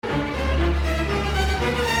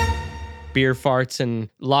beer farts and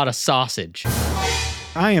a lot of sausage.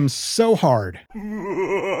 I am so hard.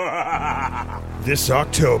 This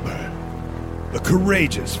October, a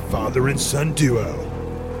courageous father and son duo.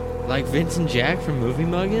 Like Vince and Jack from Movie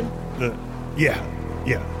Muggin'? Yeah,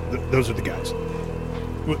 those are the guys.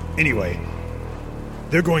 Well, anyway,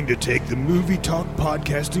 they're going to take the movie talk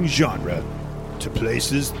podcasting genre to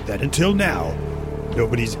places that until now,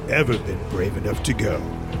 nobody's ever been brave enough to go.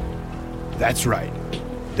 That's right.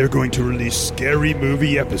 They're going to release scary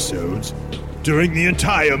movie episodes during the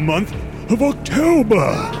entire month of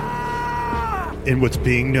October in what's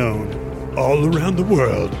being known all around the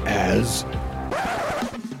world as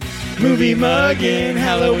Movie Muggin'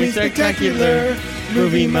 Halloween Spectacular.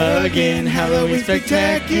 Movie Muggin' Halloween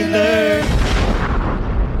Spectacular.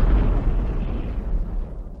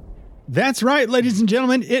 That's right, ladies and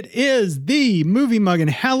gentlemen. It is the Movie Muggin'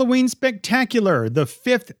 Halloween Spectacular, the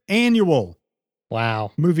 5th annual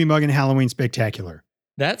Wow. Movie Muggin' Halloween Spectacular.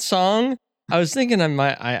 That song, I was thinking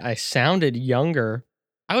I sounded younger.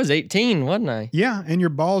 I was 18, wasn't I? Yeah, and your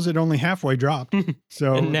balls had only halfway dropped.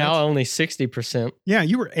 So And now only 60%. yeah,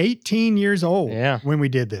 you were 18 years old when we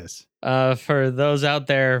did this. For those out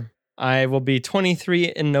there, I will be 23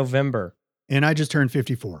 in November. And I just turned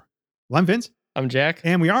 54. Well, I'm Vince. I'm Jack.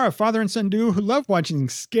 And we are a father and son duo who love watching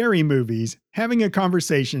scary movies, having a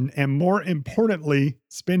conversation, and more importantly,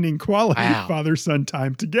 spending quality father-son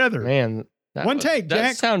time together. Man, One take, that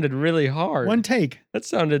Jack. sounded really hard. One take. That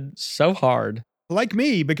sounded so hard. Like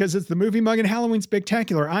me, because it's the Movie Muggin' Halloween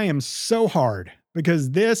Spectacular, I am so hard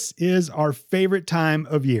because this is our favorite time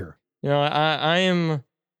of year. You know, I am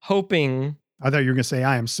hoping I thought you were going to say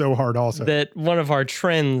I am so hard also. that one of our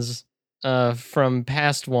trends from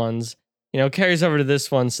past ones, carries over to this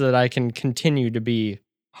one so that I can continue to be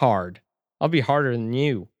hard. I'll be harder than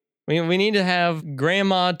you. We need to have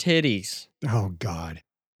grandma titties. Oh, God.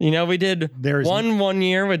 We did one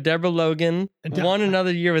year with Deborah Logan, one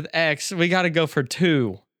another year with X. We got to go for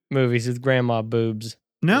 2 movies with grandma boobs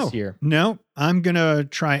this year. No, I'm going to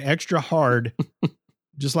try extra hard,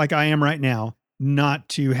 just like I am right now, not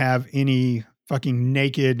to have any fucking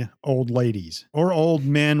naked old ladies or old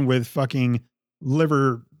men with fucking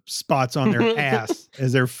liver spots on their ass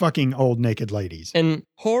as their fucking old naked ladies. And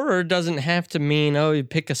horror doesn't have to mean, you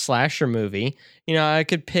pick a slasher movie. I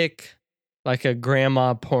could pick like a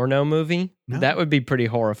grandma porno movie. No. That would be pretty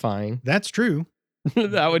horrifying. That's true.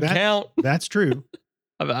 That would count. That's true.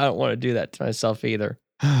 I don't want to do that to myself either.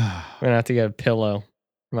 I'm going to have to get a pillow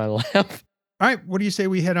for my lap. All right. What do you say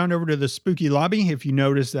we head on over to the spooky lobby? If you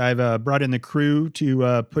notice, I've brought in the crew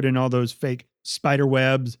to put in all those fake spider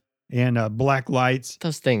webs and black lights.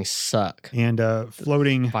 Those things suck. And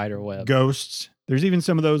floating spider web ghosts. There's even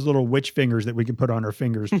some of those little witch fingers that we can put on our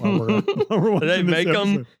fingers while we're watching. Do they make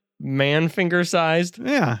them man finger sized?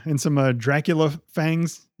 Yeah. And some Dracula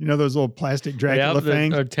fangs. Those little plastic Dracula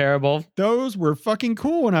fangs. They're terrible. Those were fucking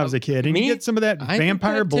cool when I was a kid. And you get some of that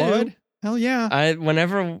vampire blood. Too. Hell yeah.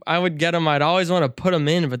 Whenever I would get them, I'd always want to put them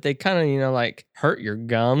in, but they kind of, like hurt your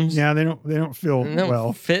gums. Yeah, they don't feel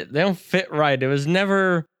well. They don't fit right. It was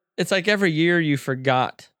never, it's like every year you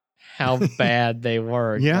forgot how bad they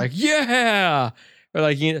were. Yeah. Like, yeah. Or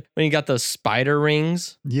like when you got those spider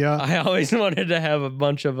rings. Yeah. I always wanted to have a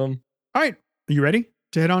bunch of them. All right. Are you ready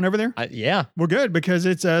to head on over there? Yeah. We're good because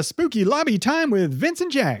it's a spooky lobby time with Vince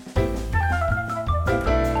and Jack.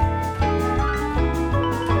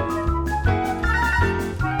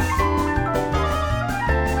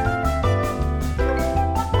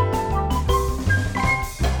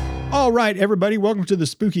 All right, everybody, welcome to the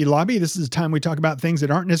Spooky Lobby. This is the time we talk about things that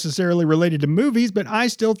aren't necessarily related to movies, but I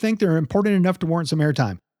still think they're important enough to warrant some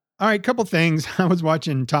airtime. All right, couple things. I was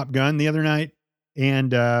watching Top Gun the other night,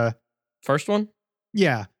 and first one?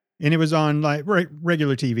 Yeah, and it was on like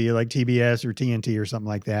regular TV, like TBS or TNT or something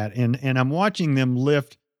like that. And I'm watching them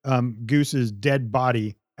lift Goose's dead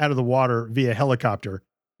body out of the water via helicopter,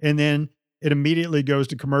 and then it immediately goes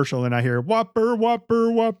to commercial, and I hear Whopper, Whopper,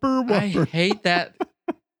 Whopper, Whopper. I hate that.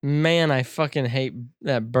 Man, I fucking hate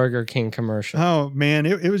that Burger King commercial. Oh, man.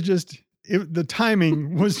 It was just, the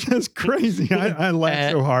timing was just crazy. I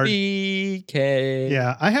laughed so hard. BK.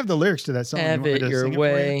 Yeah, I have the lyrics to that song. Have it your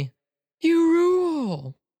way. You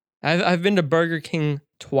rule. I've been to Burger King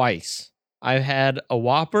twice. I've had a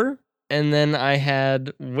Whopper, and then I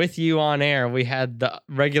had, with you on air, we had the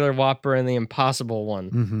regular Whopper and the Impossible one.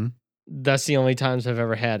 Mm-hmm. That's the only times I've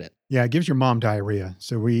ever had it. Yeah, it gives your mom diarrhea.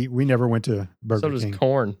 So we never went to Burger King. So does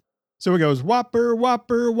corn. So it goes Whopper,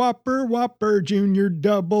 Whopper, Whopper, Whopper, Junior,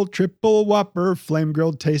 Double, Triple Whopper, Flame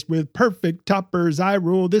Grilled Taste with perfect toppers. I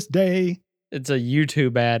rule this day. It's a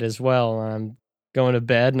YouTube ad as well. I'm going to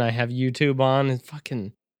bed and I have YouTube on and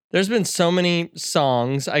fucking There's been so many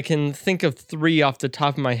songs. I can think of 3 off the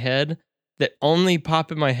top of my head that only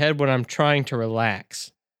pop in my head when I'm trying to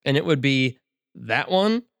relax. And it would be that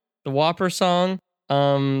one, the Whopper song,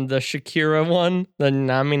 the Shakira one, the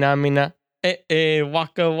Nami Nami Na,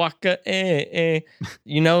 Waka Waka,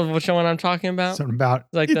 You know which one I'm talking about? Something about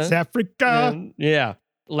Like it's Africa. Yeah.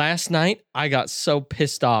 Last night, I got so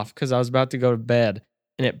pissed off because I was about to go to bed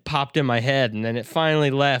and it popped in my head and then it finally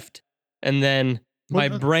left. And then my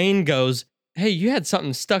brain goes, hey, you had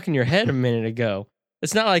something stuck in your head a minute ago.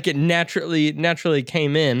 It's not like it naturally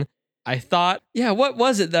came in. I thought, yeah, what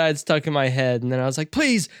was it that I had stuck in my head? And then I was like,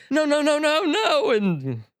 please, no.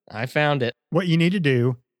 And I found it. What you need to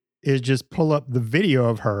do is just pull up the video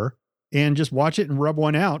of her and just watch it and rub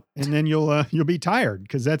one out. And then you'll be tired.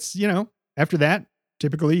 Cause that's, after that,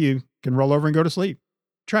 typically you can roll over and go to sleep.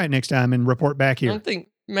 Try it next time and report back I here. don't think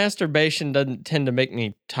masturbation doesn't tend to make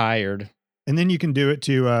me tired. And then you can do it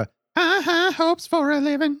to, hopes for a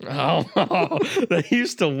living. Oh, that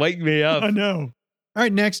used to wake me up. I know. All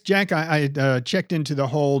right, next, Jack, I checked into the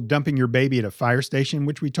whole dumping your baby at a fire station,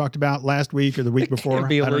 which we talked about last week or the week before. It can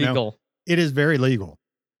be I don't know. illegal. It is very legal.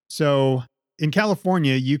 So in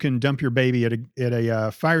California, you can dump your baby at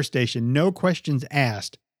a fire station, no questions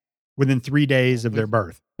asked, within 3 days of their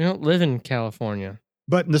birth. We don't live in California.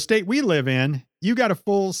 But in the state we live in, you got a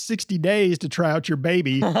full 60 days to try out your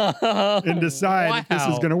baby and decide if this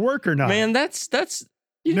is going to work or not. Man, that's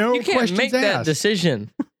you, No you can't questions make that asked. decision.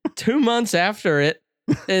 2 months after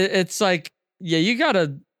it's like, yeah, you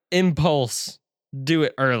gotta impulse do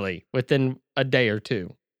it early within a day or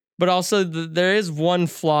two. But also, there is one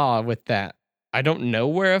flaw with that. I don't know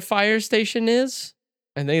where a fire station is.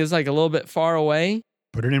 I think it's like a little bit far away.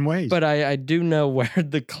 Put it in ways. But I do know where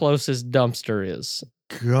the closest dumpster is.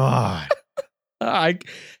 God. I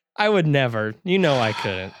would never. You know I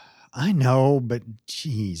couldn't. I know, but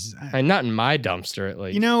geez. Not in my dumpster, at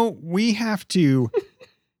least. We have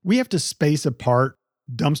to space apart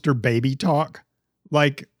dumpster baby talk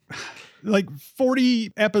like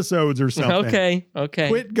 40 episodes or something. Okay.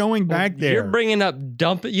 Quit going back there. You're bringing up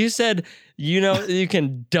dump. You said, you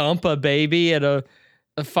can dump a baby at a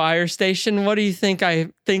fire station. What do you think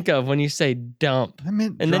I think of when you say dump? I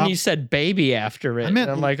meant and then you said baby after it. I meant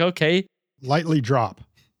and I'm like, okay. Lightly drop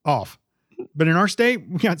off. But in our state,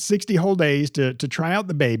 we got 60 whole days to try out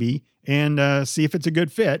the baby and see if it's a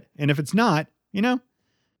good fit. And if it's not,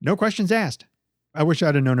 no questions asked. I wish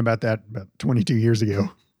I'd have known about that about 22 years ago.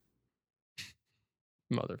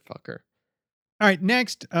 Motherfucker. All right.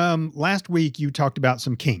 Next, last week you talked about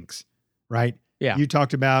some kinks, right? Yeah. You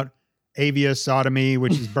talked about avia sodomy,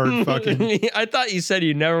 which is bird fucking. I thought you said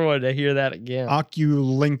you never wanted to hear that again.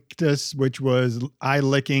 Oculinctus, which was eye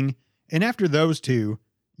licking. And after those two,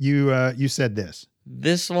 you said this.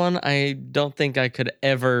 This one, I don't think I could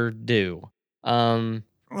ever do. Well,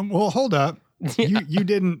 hold up. Yeah. You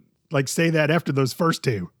didn't say that after those first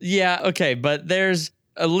two. Yeah, okay, but there's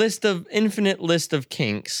a infinite list of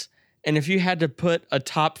kinks. And if you had to put a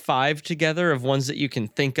top 5 together of ones that you can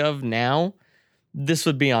think of now, this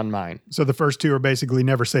would be on mine. So the first two are basically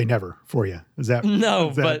never say never for you. Is that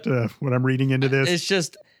but what I'm reading into this? It's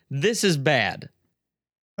just, this is bad.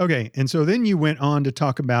 Okay, and so then you went on to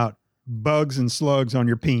talk about bugs and slugs on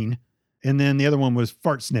your peen, and then the other one was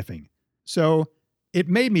fart sniffing. So it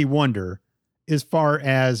made me wonder, as far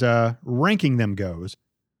as ranking them goes.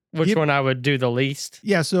 Which one I would do the least?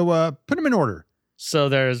 Yeah, so put them in order. So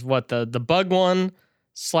there's the bug one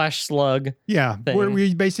 / slug. Yeah, thing. Where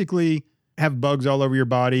we basically have bugs all over your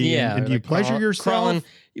body. Yeah. And do you pleasure yourself? Crawling.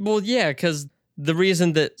 Well, yeah, because the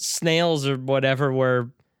reason that snails or whatever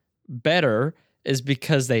were better is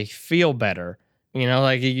because they feel better.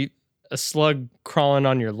 A slug crawling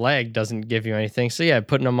on your leg doesn't give you anything. So yeah,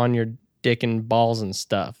 putting them on your dick and balls and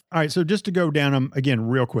stuff. All right, so just to go down them again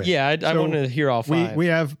real quick. Yeah, I want to hear all 5. We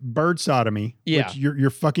have bird sodomy. Yeah. Which you're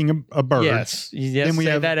fucking a bird. Yes, Then we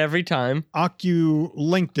say have that every time.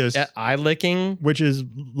 Oculinctus. Eye licking. Which is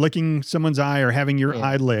licking someone's eye or having your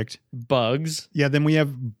eye licked. Bugs. Yeah, then we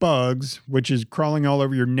have bugs, which is crawling all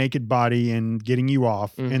over your naked body and getting you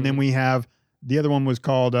off. Mm-hmm. And then we have, the other one was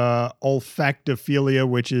called olfactophilia,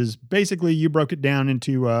 which is basically, you broke it down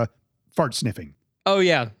into fart sniffing. Oh,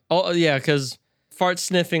 yeah. Because fart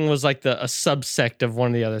sniffing was like a subsect of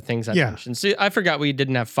one of the other things I mentioned. So I forgot we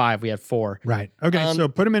didn't have 5. We had 4. Right. Okay, so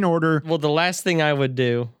put them in order. Well, the last thing I would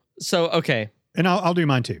do. So, okay. And I'll do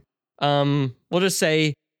mine too. We'll just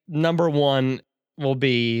say number 1 will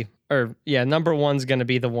be, number 1's going to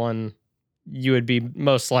be the one you would be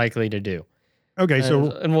most likely to do. Okay,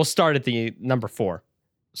 and we'll start at the number 4.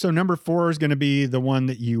 So number 4 is going to be the one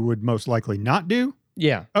that you would most likely not do?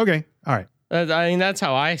 Yeah. Okay, all right. I mean, that's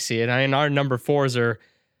how I see it. I mean, our number 4s are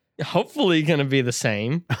hopefully going to be the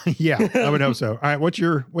same. Yeah, I would hope so. All right, what's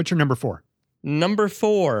your number 4? Number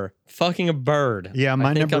 4, fucking a bird. Yeah,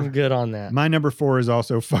 I think I'm good on that. My number 4 is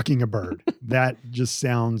also fucking a bird. That just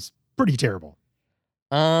sounds pretty terrible.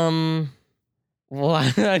 Well,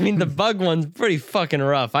 I mean, the bug one's pretty fucking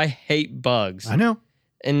rough. I hate bugs. I know.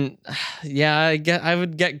 And yeah, I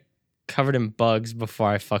would get covered in bugs before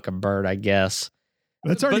I fuck a bird, I guess.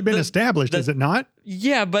 That's already been established, is it not?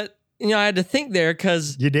 Yeah, but I had to think there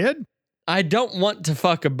because You did? I don't want to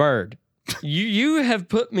fuck a bird. You have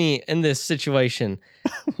put me in this situation.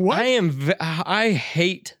 What? I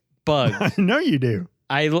hate bugs. I know you do.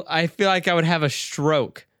 I feel like I would have a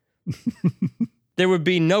stroke. There would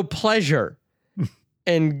be no pleasure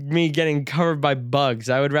in me getting covered by bugs.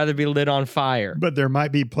 I would rather be lit on fire. But there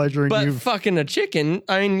might be pleasure in But you. fucking a chicken,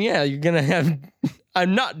 I mean, yeah, you're gonna have.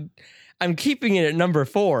 I'm keeping it at number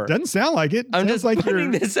 4. Doesn't sound like it. I'm Sounds just like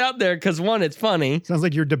putting this out there because 1, it's funny, Sounds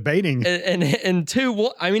like you're debating. and 2,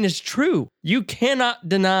 well, I mean, it's true. You cannot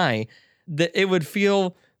deny that it would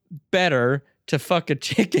feel better to fuck a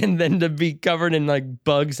chicken than to be covered in like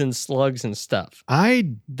bugs and slugs and stuff.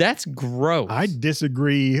 That's gross. I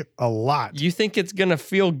disagree a lot. You think it's gonna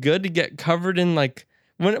feel good to get covered in like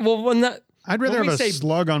when that? I'd rather when have we a say-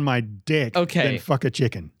 slug on my dick Okay. than fuck a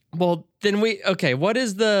chicken. Well, then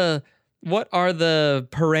what are the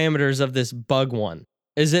parameters of this bug one?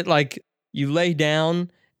 Is it like you lay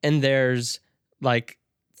down and there's like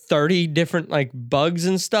 30 different like bugs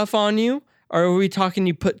and stuff on you? Or are we talking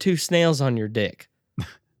you put 2 snails on your dick?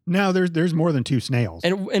 No, there's more than 2 snails.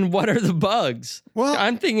 And what are the bugs? Well,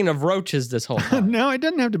 I'm thinking of roaches this whole time. no, it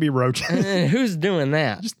doesn't have to be roaches. Who's doing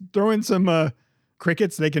that? Just throw in some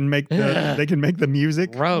crickets. They can make the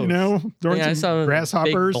music. Gross. You know, throw Yeah, I in saw some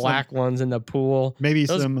grasshoppers, big black ones in the pool. maybe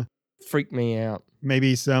Those- some Freak me out.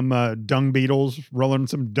 dung beetles rolling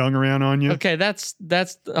some dung around on you. Okay, that's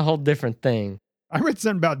a whole different thing. I read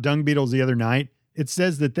something about dung beetles the other night. It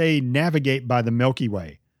says that they navigate by the Milky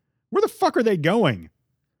Way. Where the fuck are they going?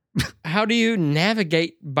 How do you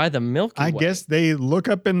navigate by the Milky Way? I guess they look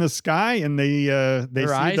up in the sky and they Their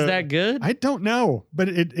see eyes that good? I don't know, but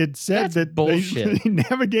it said That's that bullshit. they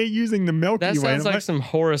navigate using the Milky That Way. sounds And like I'm some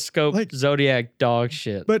horoscope like- zodiac dog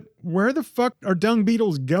shit. But where the fuck are dung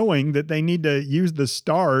beetles going that they need to use the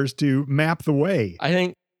stars to map the way? I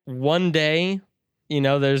think one day,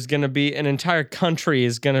 there's going to be an entire country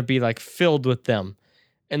is going to be like filled with them.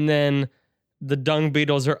 And then the dung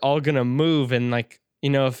beetles are all going to move. And like,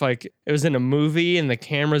 if like it was in a movie and the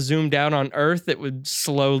camera zoomed out on Earth, it would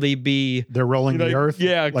slowly be They're rolling like, the earth.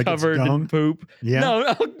 yeah, like it's covered in dung? poop. Yeah.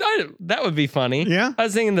 No, that would be funny. Yeah. I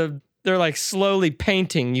was thinking they're like slowly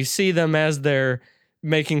painting. You see them as they're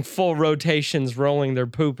making full rotations, rolling their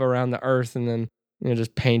poop around the earth and then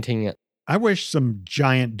just painting it. I wish some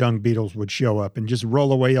giant dung beetles would show up and just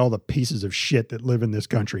roll away all the pieces of shit that live in this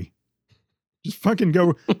country. Just fucking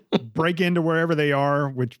go break into wherever they are,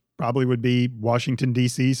 which probably would be Washington,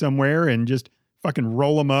 D.C. somewhere, and just fucking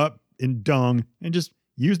roll them up in dung and just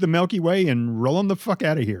use the Milky Way and roll them the fuck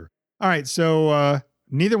out of here. All right, so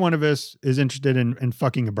neither one of us is interested in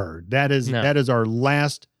fucking a bird. That is our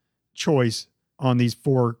last choice on these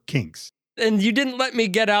 4 kinks. And you didn't let me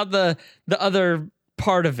get out the other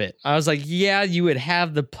part of it. I was like, yeah, you would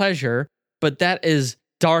have the pleasure, but that is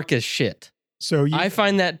dark as shit. So I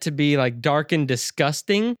find that to be like dark and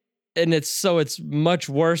disgusting, and it's much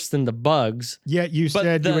worse than the bugs. Yet you But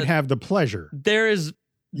said you would have the pleasure. There is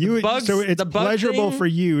bugs, so it's the bug pleasurable thing- for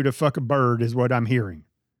you to fuck a bird, is what I'm hearing.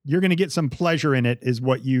 You're going to get some pleasure in it, is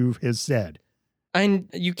what you have said. and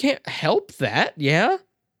you can't help that, yeah.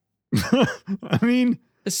 I mean,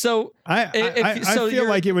 So I feel you're-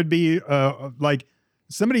 like it would be like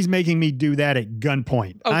somebody's making me do that at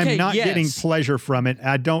gunpoint. Okay, I'm not yes. getting pleasure from it.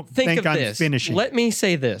 I don't think of I'm this. finishing. Let me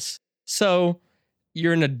say this. So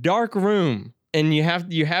you're in a dark room and you have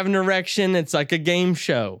an erection. It's like a game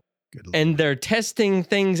show, Good Lord. and they're testing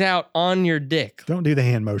things out on your dick. Don't do the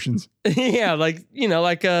hand motions. Yeah, like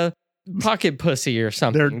like a pocket pussy or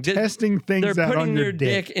something. They're testing things They're out putting on your your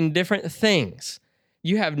dick in different things.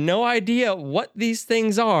 You have no idea what these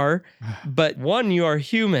things are, but 1, you are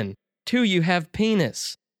human. 2, you have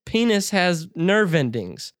penis. Penis has nerve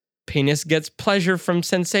endings. Penis gets pleasure from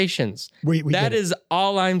sensations. We That get it. is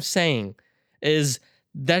all I'm saying. Is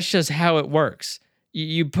that's just how it works.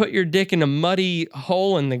 You put your dick in a muddy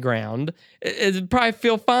hole in the ground, it'd probably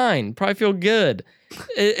feel fine, probably feel good.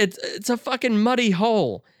 It's a fucking muddy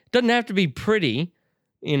hole. Doesn't have to be pretty,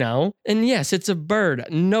 And yes, it's a bird.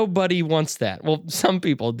 Nobody wants that. Well, some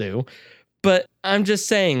people do, but I'm just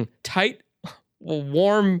saying, tight,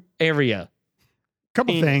 warm area.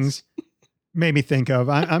 Couple penis. things. made me think of.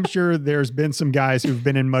 I'm sure there's been some guys who've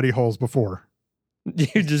been in muddy holes before.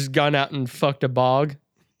 You just gone out and fucked a bog?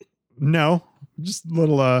 No, just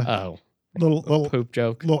little little Poop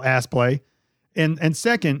joke. little ass play. And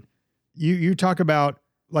second, you talk about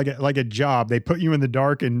like a job. They put you in the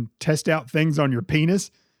dark and test out things on your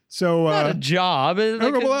penis. So Not a job. It's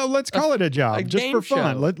like well, let's call it a job a just game for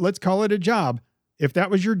fun. show. Let's call it a job. If that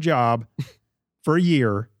was your job for a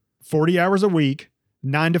year, 40 hours a week,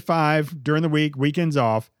 9 to 5 during the week, weekends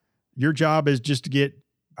off, your job is just to get,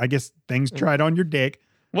 I guess, things tried on your dick.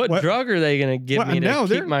 what drug are they going to give me to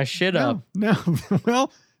keep my shit up? No.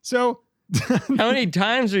 Well, so How many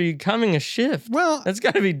times are you coming a shift? well, That's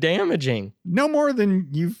got to be damaging. no more than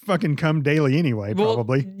you fucking come daily anyway, Well,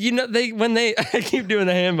 probably. You know, I keep doing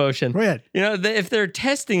the hand motion. Go ahead. You know, if they're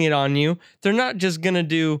testing it on you, they're not just going to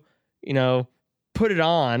do, put it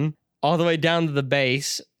on all the way down to the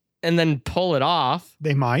base and then pull it off.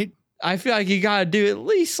 They might. I feel like you got to do at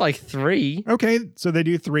least like 3. Okay, so they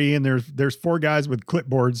do 3, and there's 4 guys with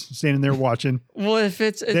clipboards standing there watching. Well, if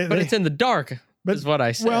it's in the dark, But- is what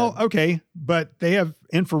I said. Well, okay, but they have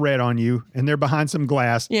infrared on you, and they're behind some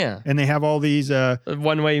glass, yeah, and they have all these, a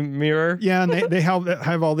one-way mirror. yeah, and they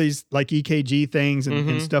have all these like EKG things and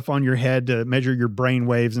Mhm. stuff on your head to measure your brain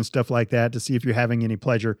waves and stuff like that to see if you're having any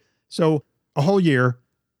pleasure. So a whole year,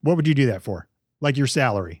 what would you do that for? Like your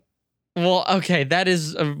salary? Well, okay, that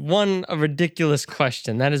is a ridiculous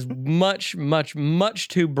question. That is much, much, much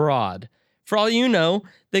too broad. For all you know,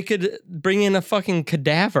 they could bring in a fucking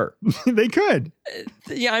cadaver. They could.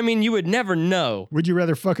 Yeah, I mean, you would never know. Would you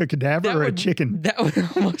rather fuck a cadaver That or a would- chicken? That would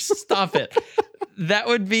almost stop it. That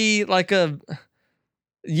would be like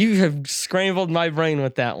you have scrambled my brain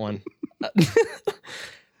with that one.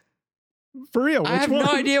 For real? I Which have one?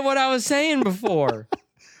 no idea what I was saying before.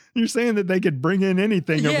 You're saying that they could bring in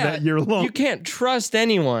anything over that year long. You can't trust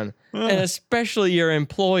anyone, and especially your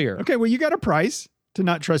employer. Okay, well, you got a price to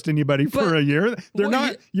not trust anybody for But- a year. They're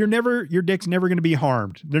well, not. Your dick's never going to be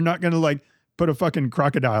harmed. They're not going to like put a fucking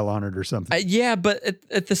crocodile on it or something. Yeah, but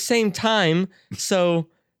at the same time, so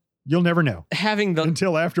You'll never know having the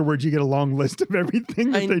until afterwards. You get a long list of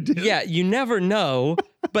everything that they did. yeah, you never know,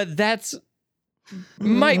 but that's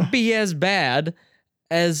might be as bad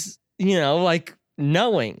as like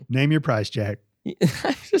knowing. Name your price, Jack.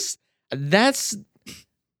 I just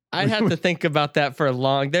I'd have to think about that for a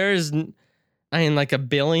long. There's, like $1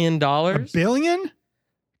 billion. $1 billion?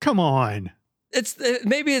 Come on. It's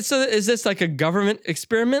maybe it's. Is this like a government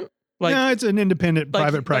experiment? Like, No, it's an independent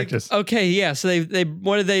private practice. Okay, yeah. So they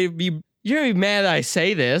what do they be? You're gonna be mad I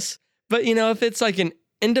say this, but if it's like an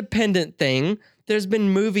independent thing, there's been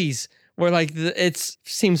movies where like it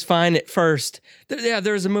seems fine at first.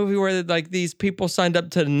 There was a movie where like these people signed up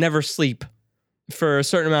to never sleep for a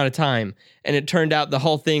certain amount of time, and it turned out the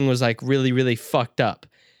whole thing was like really, really fucked up.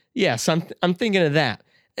 Yeah, so I'm thinking of that.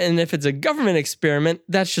 And if it's a government experiment,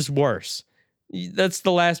 that's just worse. That's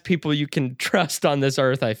the last people you can trust on this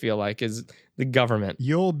earth, I feel like, is the government.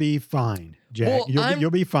 You'll be fine, Jack. Well, You'll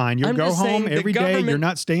be fine. You'll I'm go just home saying the every day. You're government-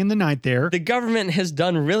 not staying the night there. The government has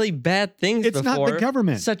done really bad things It's before. not the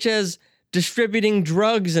government. Such as distributing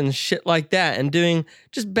drugs and shit like that and doing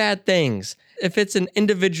just bad things. If it's an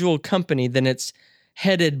individual company, then it's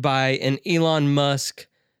headed by an Elon Musk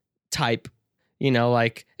type,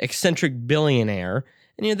 like eccentric billionaire.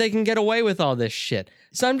 And they can get away with all this shit.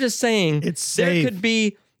 So I'm just saying It's there safe. could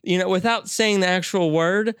be, without saying the actual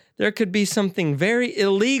word, there could be something very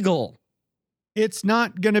illegal. It's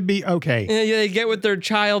not going to be okay. They get with their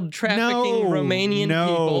child trafficking Romanian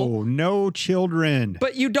people. No children.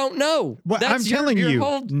 But you don't know. Well, That's I'm telling your you.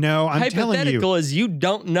 whole No, I'm telling hypothetical is you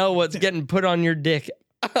don't know what's getting put on your dick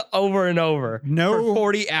over and over No. for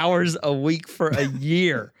 40 hours a week for a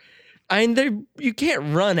year. I mean, you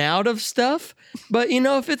can't run out of stuff. But,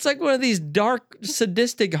 if it's like one of these dark,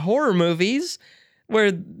 sadistic horror movies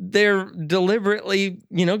where they're deliberately,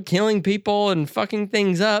 killing people and fucking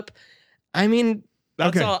things up, I mean,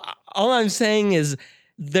 that's Okay. all I'm saying is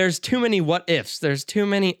there's too many what ifs. There's too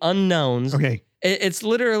many unknowns. Okay. It's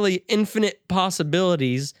literally infinite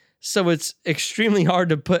possibilities. So it's extremely hard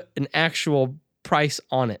to put an actual price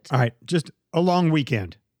on it. All right. Just a long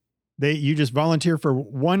weekend. You just volunteer for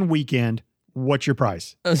one weekend. What's your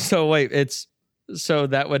price? So wait, so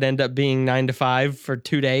that would end up being 9 to 5 for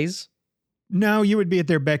 2 days. No, you would be at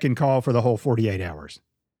their beck and call for the whole 48 hours.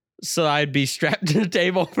 So I'd be strapped to the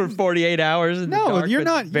table for 48 hours. In No, the dark you're with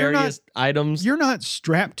not- you're not- Various items. You're not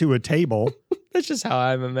strapped to a table. That's just how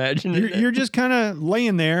I'm imagining it. You're just kind of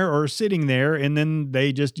laying there or sitting there, and then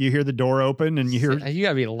you hear the door open, and you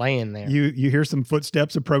gotta be laying there. You hear some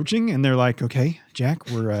footsteps approaching, and they're like, "Okay, Jack,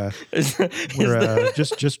 we're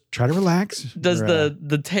just try to relax." Does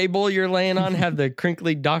the table you're laying on have the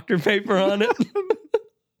crinkly doctor paper on it?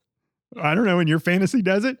 I don't know. And your fantasy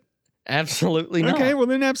does it? Absolutely not. Okay, well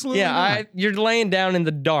then absolutely not. You're laying down in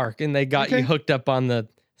the dark, and they got you hooked up on the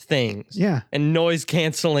things. Yeah, and noise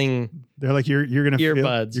canceling. They're like you're gonna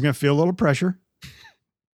earbuds. You're gonna feel a little pressure.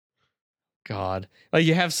 God, like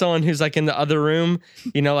you have someone who's like in the other room.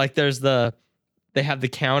 You know, like they have the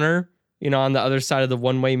counter. You know, on the other side of the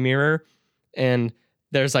one-way mirror, and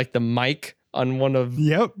there's like the mic on one of.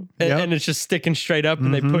 Yep. And it's just sticking straight up,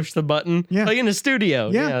 and they push the button. Yeah, like in a studio.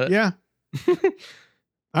 Yeah.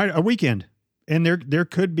 All right, a weekend, and there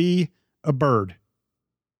could be a bird.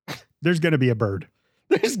 There's gonna be a bird.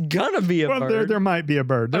 There's gonna be a bird. There might be a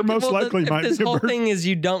bird. There most likely might be a bird. If this whole thing is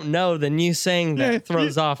you don't know, then you saying that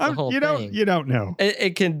throws off the whole thing. You don't know.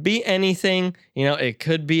 It can be anything. You know, it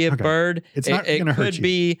could be a bird. It's not going to hurt you. It could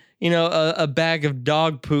be, you know, a bag of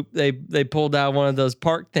dog poop they pulled out one of those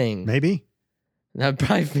park things. Maybe. That'd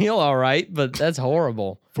probably feel all right, but that's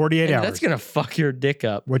horrible. 48 hours. That's going to fuck your dick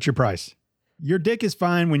up. What's your price? Your dick is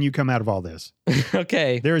fine when you come out of all this.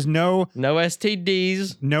 Okay. There is no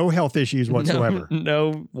STDs, no health issues whatsoever.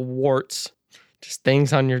 No warts, just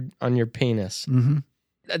things on your penis. Mm-hmm.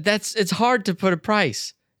 It's hard to put a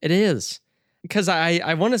price. It is, because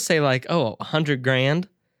I want to say like, oh, $100,000,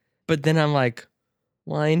 but then I'm like,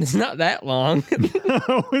 well, it's not that long.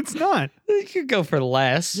 No, it's not. You could go for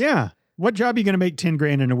less. Yeah. What job are you going to make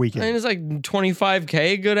 $10,000 in a weekend? I mean, it's like $25K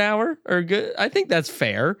a good hour or good. I think that's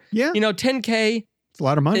fair. Yeah. You know, $10K it's a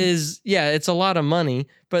lot of money. It's a lot of money,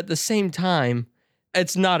 but at the same time,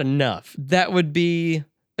 it's not enough. That would be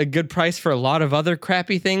a good price for a lot of other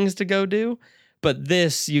crappy things to go do. But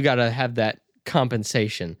this, you got to have that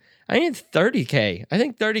compensation. I need $30K. I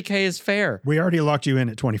think $30K is fair. We already locked you in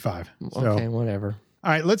at 25. Okay, whatever.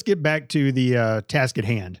 All right, let's get back to the task at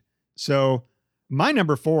hand. So my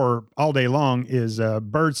number 4 all day long is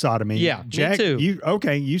bird sodomy. Yeah, Jack, me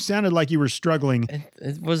too. You sounded like you were struggling.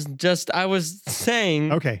 It was just, I was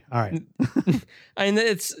saying. Okay, all right. I mean,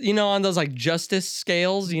 it's, you know, on those like justice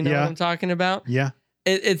scales, you know what I'm talking about? Yeah.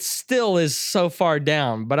 It still is so far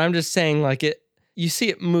down, but I'm just saying like you see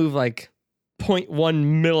it move like 0.1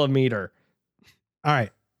 millimeter. All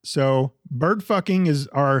right. So bird fucking is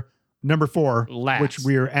our number 4, last. Which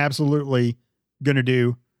we are absolutely going to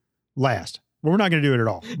do last. Well, we're not going to do it at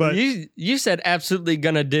all. But you said absolutely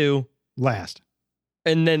going to do last.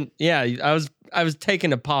 And then, yeah, I was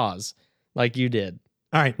taking a pause like you did.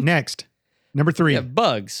 All right. Next. Number 3. Yeah,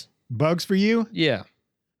 bugs. Bugs for you? Yeah.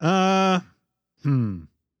 I mean,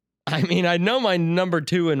 I know my number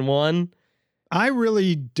 2 and 1. I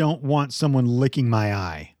really don't want someone licking my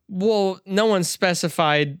eye. Well, no one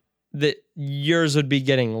specified that yours would be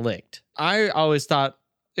getting licked. I always thought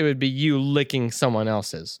it would be you licking someone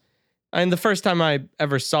else's. And the first time I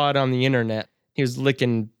ever saw it on the internet, he was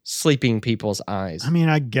licking sleeping people's eyes. I mean,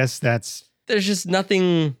 I guess there's just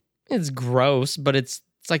nothing. It's gross, but it's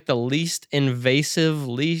like the least invasive,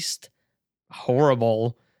 least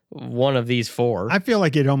horrible one of these 4. I feel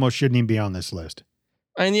like it almost shouldn't even be on this list.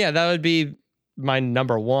 And yeah, that would be my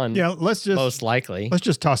number 1. Yeah, most likely. Let's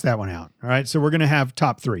just toss that one out. All right, so we're gonna have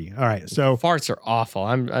top 3. All right, so farts are awful.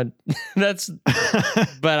 That's,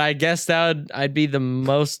 but I guess I'd be the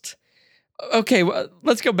most. Okay, well,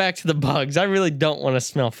 let's go back to the bugs. I really don't want to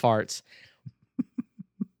smell farts.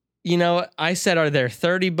 You know, I said, are there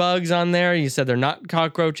 30 bugs on there? You said they're not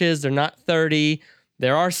cockroaches. They're not 30.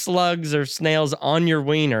 There are slugs or snails on your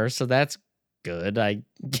wiener, so that's good, I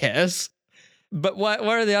guess. But what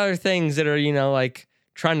are the other things that are, you know, like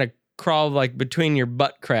trying to crawl like between your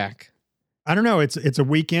butt crack? I don't know. It's a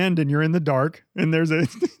weekend and you're in the dark and there's a.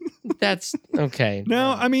 That's okay.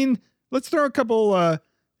 No, I mean, let's throw a couple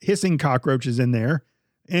hissing cockroaches in there,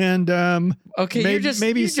 and okay, you just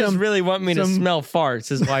really want me to smell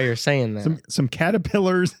farts, is why you're saying that. Some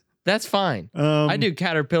caterpillars. That's fine. I do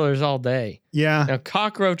caterpillars all day. Yeah. Now,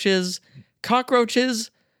 cockroaches,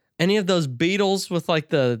 any of those beetles with like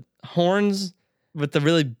the horns with the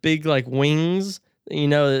really big like wings, you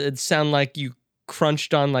know, it sound like you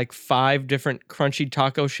crunched on like 5 different crunchy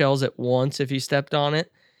taco shells at once if you stepped on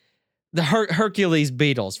it. The Hercules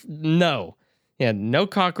beetles. No. Yeah, no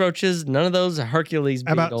cockroaches, none of those Hercules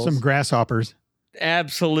beetles. How about some grasshoppers?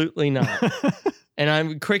 Absolutely not.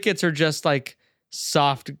 And crickets are just like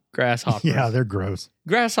soft grasshoppers. Yeah, they're gross.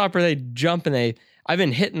 Grasshopper, they jump and I've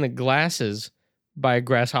been hitting the glasses by a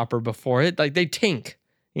grasshopper before. They tink.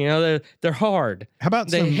 You know, they're hard. How about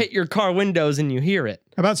They hit your car windows and you hear it.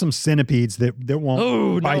 How about some centipedes that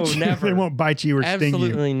won't bite you? Never. They won't bite you or sting you.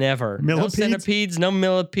 Absolutely never. No Millipedes? centipedes, no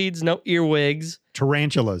millipedes, no earwigs.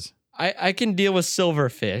 Tarantulas. I can deal with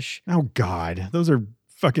silverfish, Oh God, those are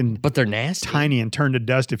fucking but they're nasty. tiny and turn to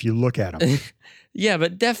dust if you look at them. Yeah,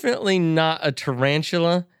 but definitely not a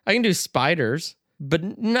tarantula. I can do spiders,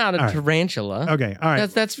 but not a All right. tarantula. Okay, all right,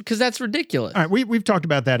 That's because that's ridiculous. all right. We've talked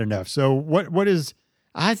about that enough. So what is?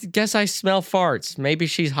 I guess I smell farts. Maybe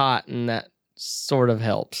she's hot, and that sort of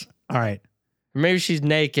helps. All right. Or maybe she's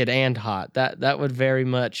naked and hot. That would very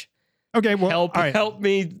much Okay. Well, help all right. help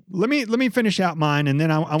me. Let me finish out mine, and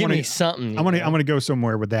then I Give want me to something. I want to go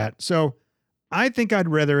somewhere with that. So I think I'd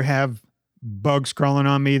rather have bugs crawling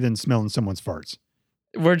on me than smelling someone's farts.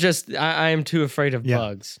 We're just. I am too afraid of Yeah.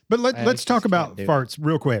 bugs. But I let's talk just about can't do it. farts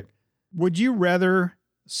real quick. Would you rather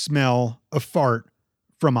smell a fart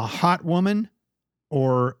from a hot woman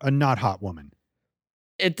or a not hot woman?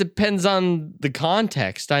 It depends on the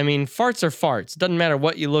context. I mean, farts are farts. Doesn't matter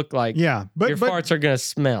what you look like. Yeah, Your farts are gonna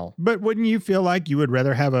smell. but wouldn't you feel like you would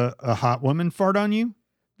rather have a hot woman fart on you?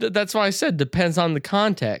 That's why I said depends on the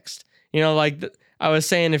context. You know, like I was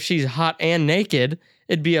saying, if she's hot and naked,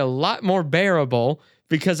 it'd be a lot more bearable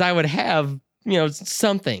because I would have,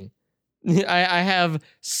 something. I have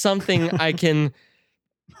something I can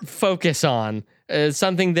focus on,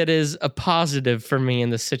 something that is a positive for me in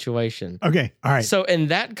this situation. Okay, all right. So in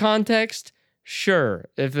that context, sure,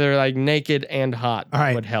 if they're like naked and hot, All that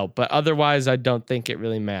right. would help. But otherwise, I don't think it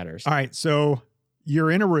really matters. All right, so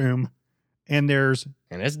you're in a room and there's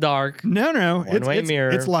And it's dark. no, One-way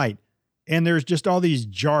mirror. it's light. And there's just all these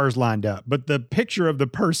jars lined up, but the picture of the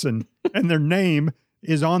person and their name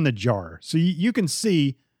is on the jar. So you can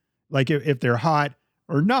see like if they're hot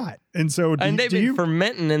or not. And so And they've been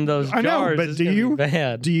fermenting in those I know, jars. but It's do gonna be you-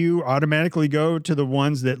 bad? do you automatically go to the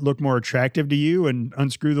ones that look more attractive to you and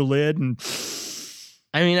unscrew the lid and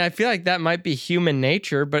I mean, I feel like that might be human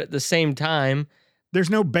nature, but at the same time, there's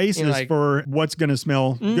no basis like- for what's going to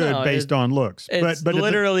smell good No, based on looks. it's But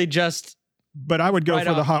literally just but I would go right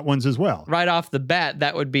for the off- hot ones as well. right off the bat,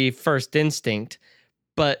 that would be first instinct.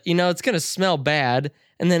 But, it's going to smell bad.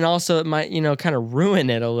 And then also it might, kind of ruin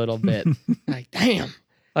it a little bit. Like, damn.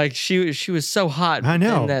 Like she was so hot. I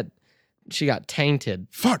know. and that she got tainted.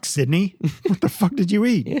 Fuck, Sydney. What the fuck did you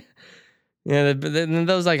eat? Yeah, but then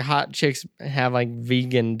those like hot chicks have like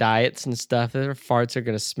vegan diets and stuff. Their farts are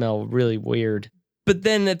going to smell really weird. But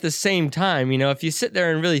then at the same time, if you sit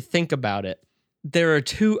there and really think about it, there are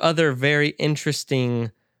two other very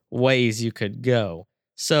interesting ways you could go.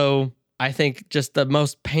 So I think just the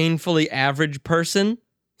most painfully average person,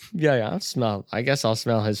 I guess I'll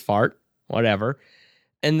smell his fart, whatever.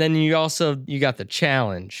 And then you got the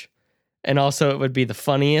challenge. And also it would be the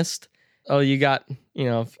funniest. Oh, you got,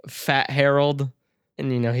 Fat Harold,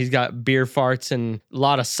 and, he's got beer farts and a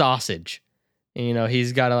lot of sausage. And,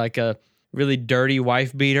 he's got like a really dirty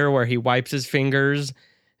wife beater where he wipes his fingers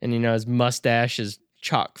and, his mustache is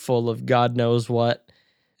chock full of God knows what.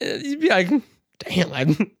 You'd be like, damn,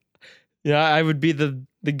 I would be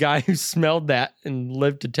the guy who smelled that and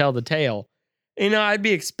lived to tell the tale. I'd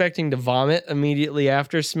be expecting to vomit immediately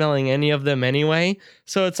after smelling any of them anyway.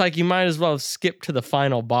 So it's like you might as well skip to the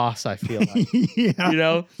final boss, I feel like.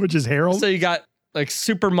 Yeah. Which is Harold. So you got like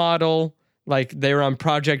supermodel, like they were on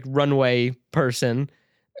Project Runway person.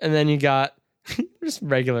 And then you got just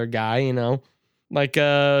regular guy, like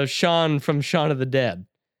Shaun from Shaun of the Dead.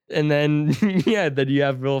 And then, then you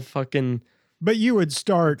have real fucking But you would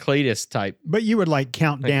start, Cletus type. but you would like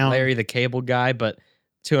count Like down. Larry the Cable Guy, but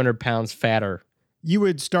 200 pounds fatter. You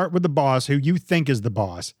would start with the boss who you think is the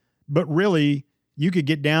boss, but really you could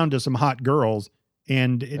get down to some hot girls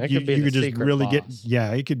and That you could be could the just secret really boss.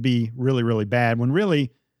 it could be really, really bad when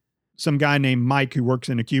really some guy named Mike who works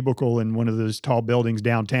in a cubicle in one of those tall buildings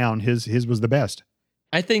downtown, his was the best.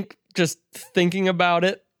 I think just thinking about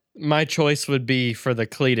it, my choice would be for the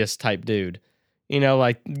Cletus type dude.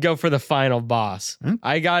 Like go for the final boss. Hmm.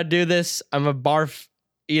 I gotta do this. I'm a barf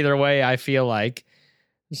either way, I feel like.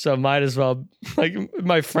 So might as well, like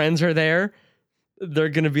my friends are there. They're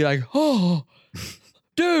gonna be like, oh,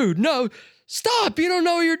 dude, no, stop. You don't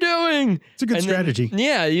know what you're doing. It's a good And then, strategy.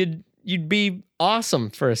 yeah, you'd be awesome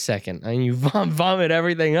for a second. I mean, you vomit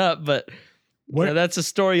everything up, but What- that's a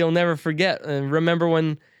story you'll never forget. And remember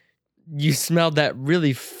when you smelled that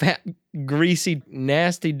really fat, greasy,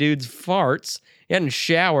 nasty dude's farts? He hadn't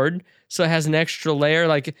showered, so it has an extra layer.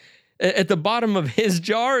 Like at the bottom of his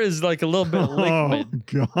jar is like a little bit of liquid,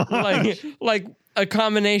 Oh, God. like a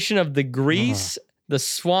combination of the grease, the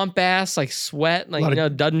swamp ass, like sweat, like Lot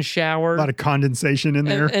of- doesn't shower. A lot of condensation in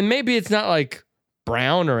there. And maybe it's not like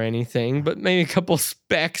brown or anything, but maybe a couple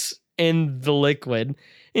specks in the liquid.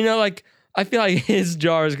 You know, like I feel like his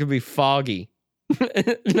jar is gonna be foggy.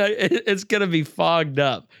 It's gonna be fogged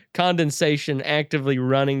up, condensation actively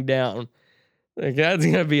running down. Like that's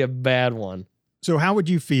gonna be a bad one. So how would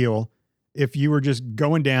you feel if you were just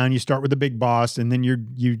going down? You start with the big boss, and then you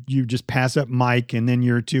just pass up Mike, and then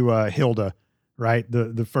you're to Hilda, right?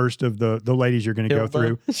 The first of the ladies you're going to go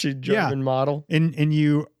through. She's German model, and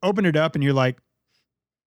you open it up, and you're like,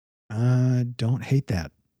 don't hate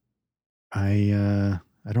that. I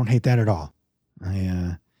don't hate that at all.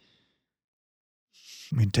 I'm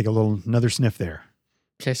going to take another sniff there.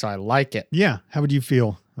 Okay, so I like it. Yeah. How would you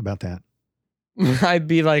feel about that? I'd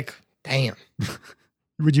be like, damn.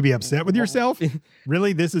 Would you be upset with yourself?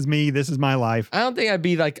 Really? This is me. This is my life. I don't think I'd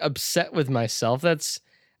be like upset with myself.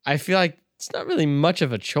 I feel like it's not really much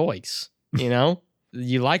of a choice. You know,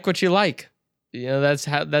 you like what you like. You know, that's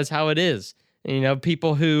how it is. And, you know,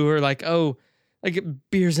 people who are like, oh, like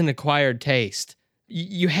beer's an acquired taste.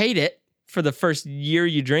 You hate it for the first year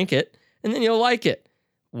you drink it, and then you'll like it.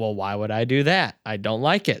 Well, why would I do that? I don't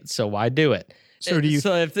like it, so why do it? So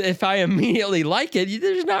if I immediately like it,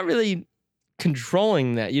 there's not really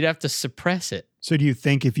controlling that. You'd have to suppress it. So do you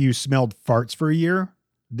think if you smelled farts for a year,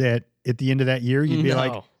 that at the end of that year you'd be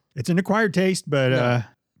like, it's an acquired taste, but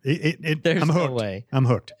there's I'm hooked. No way. I'm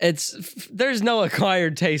hooked. There's no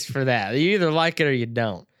acquired taste for that. You either like it or you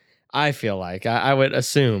don't. I feel like I would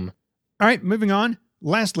assume. All right, moving on.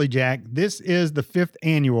 Lastly, Jack, this is the 5th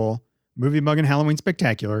annual Movie Muggin' Halloween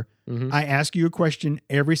Spectacular. Mm-hmm. I ask you a question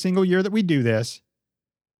every single year that we do this.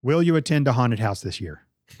 Will you attend a haunted house this year?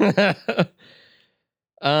 Well,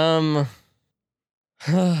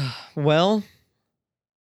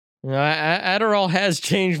 you know, Adderall has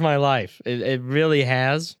changed my life. It really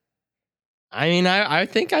has. I mean, I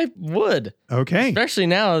think I would. Okay. Especially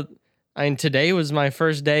now. I mean, today was my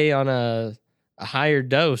first day on a higher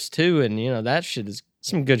dose too, and you know that shit is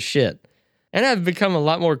some good shit. And I've become a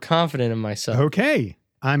lot more confident in myself. Okay.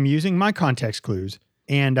 I'm using my context clues,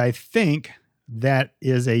 and I think that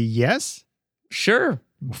is a yes. Sure.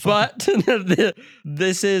 But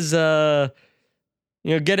this is you know,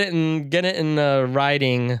 get it in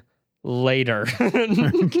writing later.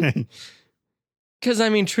 Okay. Because I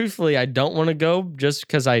mean, truthfully, I don't want to go just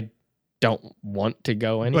because I don't want to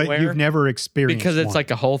go anywhere. But you've never experienced because it's one.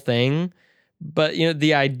 like a whole thing. But you know,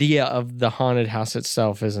 the idea of the haunted house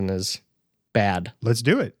itself isn't as bad. Let's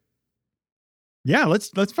do it. Yeah, let's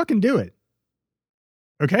fucking do it.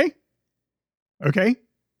 Okay? Okay?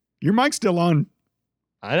 Your mic's still on.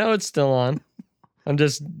 I know it's still on. I'm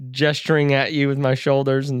just gesturing at you with my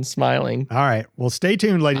shoulders and smiling. All right. Well, stay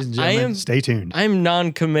tuned, ladies and gentlemen. Stay tuned. I'm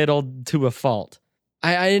non-committal to a fault.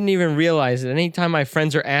 I didn't even realize it. Anytime my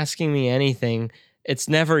friends are asking me anything, it's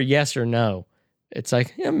never yes or no. It's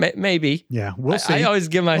like, yeah, maybe. Yeah, we'll see. I always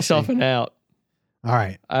give myself an out. All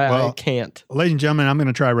right. I can't. Ladies and gentlemen, I'm going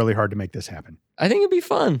to try really hard to make this happen. I think it'd be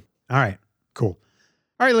fun. All right. Cool.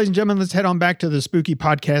 All right, ladies and gentlemen, let's head on back to the Spooky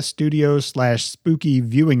Podcast Studio / Spooky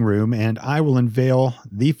Viewing Room, and I will unveil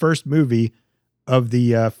the first movie of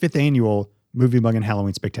the 5th annual Movie Muggin'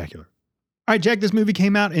 Halloween Spectacular. All right, Jack, this movie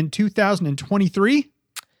came out in 2023.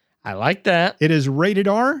 I like that. It is rated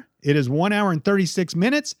R. It is 1 hour and 36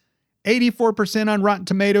 minutes, 84% on Rotten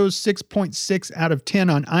Tomatoes, 6.6 out of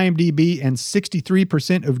 10 on IMDb, and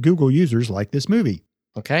 63% of Google users like this movie.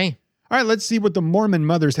 Okay. All right, let's see what the Mormon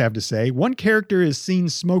mothers have to say. One character is seen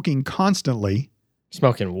smoking constantly.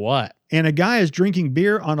 Smoking what? And a guy is drinking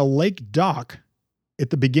beer on a lake dock at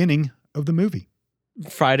the beginning of the movie.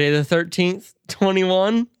 Friday the 13th,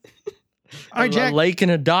 21? All right, Jack. A lake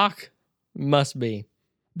and a dock? Must be.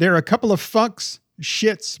 There are a couple of fucks,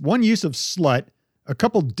 shits, one use of slut, a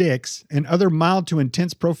couple dicks, and other mild to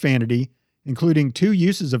intense profanity, including 2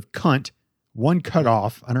 uses of cunt, 1 cut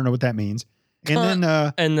off. I don't know what that means. And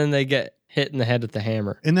then they get hit in the head with the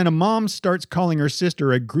hammer. And then a mom starts calling her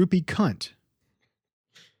sister a groupie cunt.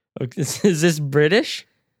 Okay, is this British?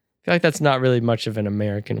 I feel like that's not really much of an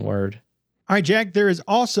American word. All right, Jack, there is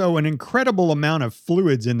also an incredible amount of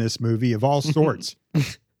fluids in this movie of all sorts.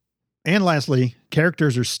 And lastly,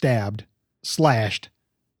 characters are stabbed, slashed,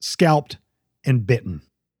 scalped, and bitten.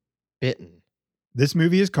 Bitten. This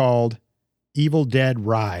movie is called Evil Dead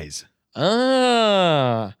Rise.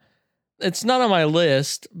 It's not on my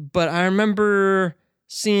list, but I remember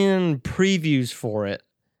seeing previews for it.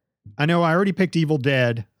 I know I already picked Evil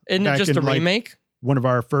Dead. Isn't it just a remake? One of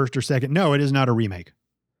our first or second. No, it is not a remake.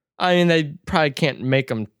 I mean, they probably can't make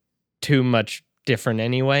them too much different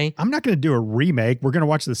anyway. I'm not going to do a remake. We're going to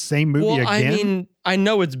watch the same movie again. I mean, I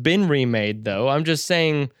know it's been remade, though. I'm just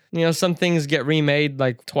saying, you know, some things get remade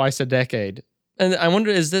like twice a decade. And I wonder,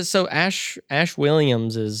 is this so? Ash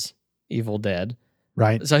Williams is Evil Dead,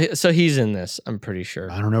 Right. so he's in this. I'm pretty sure.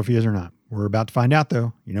 I don't know if he is or not. We're about to find out,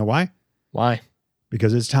 though. You know why? Why?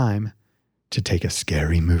 Because it's time to take a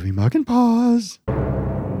scary movie mug and pause.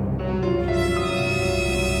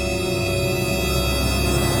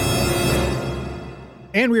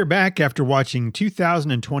 And we are back after watching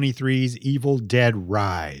 2023's Evil Dead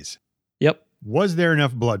Rise. Yep. Was there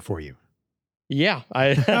enough blood for you? Yeah.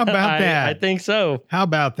 How about that? I think so. How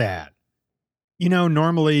about that? You know,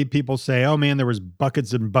 normally people say, oh man, there was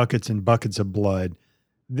buckets and buckets and buckets of blood.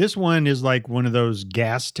 This one is like one of those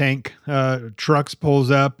gas tank trucks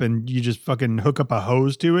pulls up and you just fucking hook up a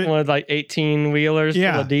hose to it. One of like 18 wheelers full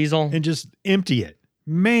of diesel. And just empty it.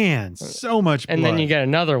 Man, so much blood. And then you get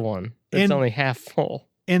another one that's only half full.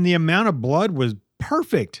 And the amount of blood was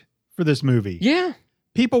perfect for this movie. Yeah.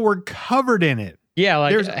 People were covered in it. Yeah,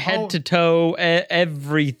 like There's head to toe,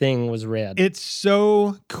 everything was red. It's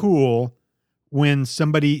so cool when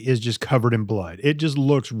somebody is just covered in blood. It just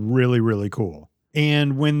looks really, really cool.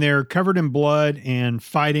 And when they're covered in blood and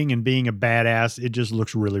fighting and being a badass, it just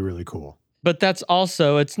looks really, really cool. But that's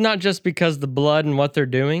also, it's not just because the blood and what they're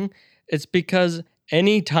doing. It's because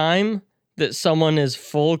any time that someone is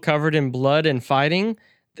full covered in blood and fighting,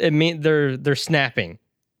 it means they're snapping.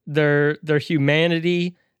 Their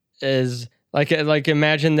humanity is like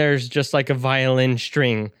imagine there's just like a violin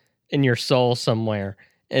string in your soul somewhere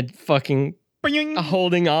and fucking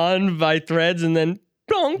holding on by threads and then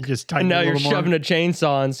plonk, just tighten and now it a you're little more. shoving a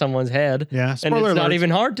chainsaw in someone's head. Yeah, and spoiler it's not alerts. even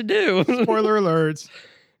hard to do. Spoiler alerts.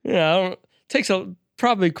 It takes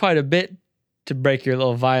probably quite a bit to break your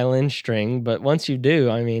little violin string, but once you do,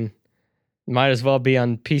 I mean, might as well be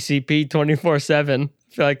on PCP 24/7.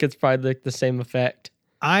 I feel like it's probably like the same effect.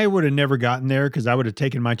 I would have never gotten there because I would have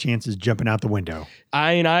taken my chances jumping out the window.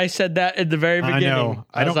 I said that at the very beginning. I know.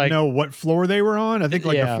 I was don't like, know what floor they were on. I think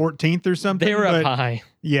like Yeah. the 14th or something. They were up but high.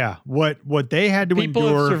 Yeah. What they had to People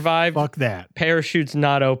have endure. survived Fuck that. parachutes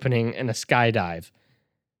not opening in a skydive.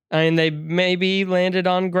 I mean, they maybe landed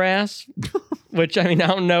on grass, which I mean, I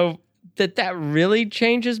don't know that really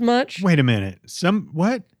changes much. Wait a minute.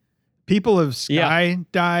 What? People have Yeah.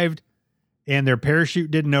 skydived and their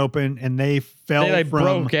parachute didn't open and they fell They from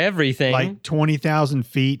broke everything. like 20,000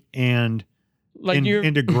 feet and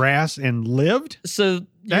into grass and lived? So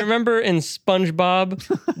you remember in SpongeBob,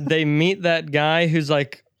 they meet that guy who's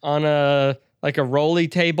like on a rolly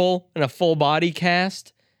table in a full body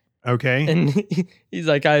cast, Okay. and he's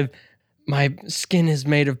like, my skin is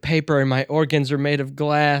made of paper and my organs are made of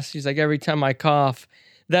glass. He's like, every time I cough,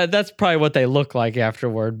 that's probably what they look like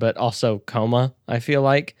afterward, but also coma. I feel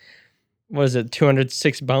like, what is it,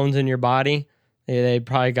 206 bones in your body? They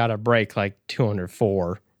probably got to break like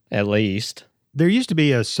 204 at least. There used to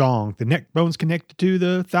be a song, the neck bone's connected to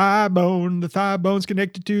the thigh bone's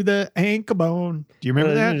connected to the ankle bone. Do you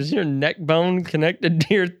remember that? Is your neck bone connected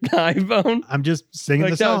to your thigh bone? I'm just singing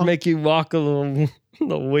Like the that song. would make you walk a little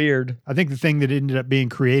weird. I think the thing that ended up being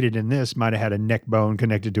created in this might have had a neck bone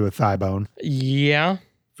connected to a thigh bone Yeah,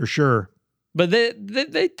 for sure. but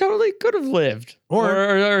they totally could have lived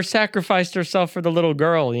or sacrificed herself for the little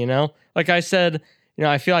girl. You know, like I said,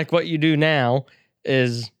 I feel like what you do now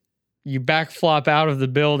is you backflop out of the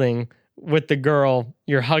building with the girl.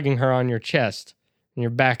 You're hugging her on your chest, and your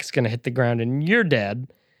back's gonna hit the ground, and you're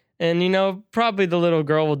dead. And probably the little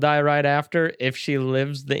girl will die right after if she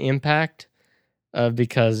lives the impact.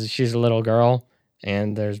 Because she's a little girl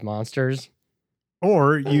and there's monsters.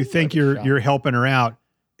 Or you think shot. you're helping her out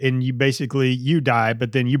and you die,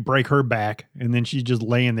 but then you break her back and then she's just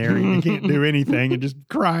laying there and you can't do anything and just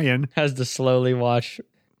crying. Has to slowly watch.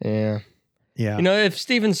 Yeah. Yeah. If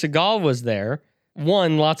Steven Seagal was there,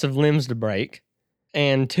 one, lots of limbs to break.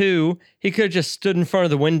 And two, he could have just stood in front of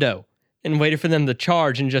the window and waited for them to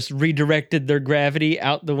charge and just redirected their gravity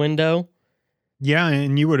out the window. Yeah,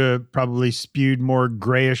 and you would have probably spewed more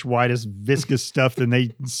grayish, whitish, viscous stuff than they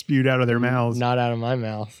spewed out of their mouths. Not out of my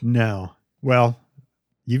mouth. No. Well,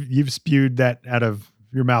 you've spewed that out of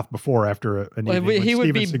your mouth before after an evening with He would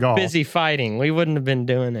Steven be Seagal. busy fighting. We wouldn't have been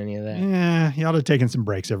doing any of that. Yeah, you ought to have taken some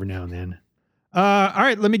breaks every now and then. All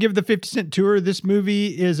right, let me give the 50 Cent tour. This movie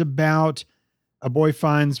is about a boy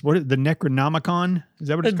finds the Necronomicon. Is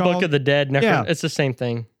that what it's The called? Book of the Dead. Yeah. It's the same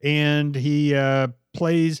thing. And he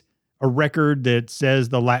plays a record that says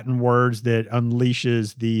the Latin words that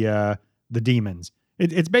unleashes the demons.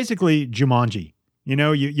 It's basically Jumanji.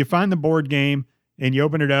 You find the board game and you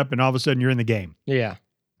open it up and all of a sudden you're in the game. Yeah.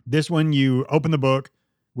 This one, you open the book,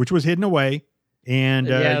 which was hidden away, and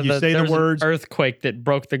you say the there's words. An earthquake that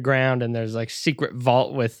broke the ground, and there's like secret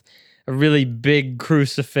vault with a really big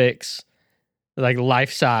crucifix, like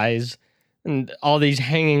life size, and all these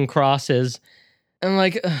hanging crosses. I'm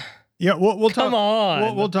like, Yeah, we'll come talk.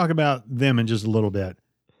 on. We'll talk about them in just a little bit.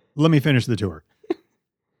 Let me finish the tour.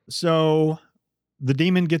 So the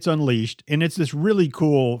demon gets unleashed, and it's this really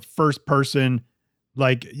cool first person,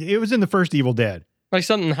 like it was in the first Evil Dead. Like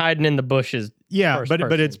something hiding in the bushes. Yeah, First but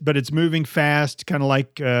person. it's moving fast, kind of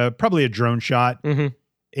like probably a drone shot, Mm-hmm.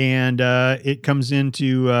 and it comes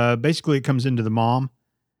into basically it comes into the mom.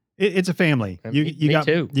 It's a family. Me got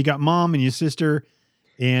too. You got mom and your sister,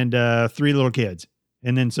 and 3 little kids,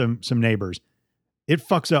 and then some neighbors. It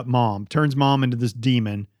fucks up mom, turns mom into this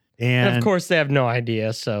demon. And of course, they have no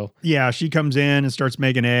idea. So, Yeah, she comes in and starts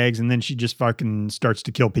making eggs, and then she just fucking starts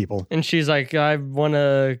to kill people. and she's like, I want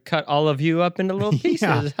to cut all of you up into little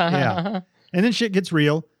pieces. yeah. And then shit gets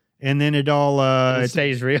real, and then it all It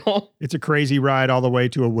stays real. it's a crazy ride all the way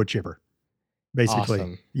to a wood chipper, basically.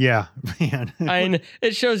 Awesome. Yeah, man. And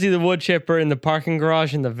it shows you the wood chipper in the parking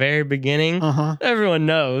garage in the very beginning. Uh-huh. Everyone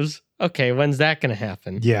knows. Okay, when's that going to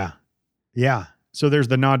happen? Yeah. Yeah. So there's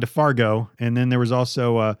the nod to Fargo, and then there was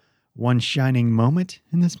also one shining moment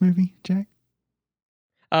in this movie, Jack.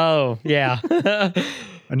 Oh, yeah.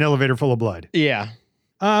 An elevator full of blood. Yeah,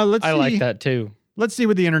 Let's I see. like that too. Let's see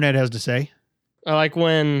what the internet has to say. I like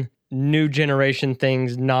when new generation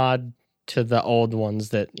things nod to the old ones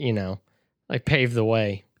that, like pave the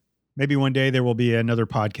way. Maybe one day there will be another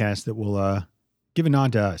podcast that will give a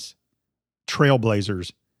nod to us.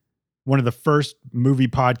 Trailblazers, one of the first movie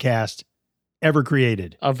podcasts ever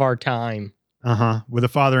created. Of our time. With a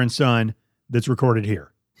father and son that's recorded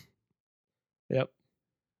here. Yep.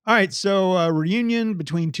 All right, so a reunion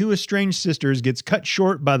between 2 estranged sisters gets cut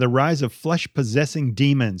short by the rise of flesh-possessing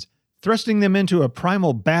demons, thrusting them into a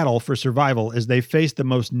primal battle for survival as they face the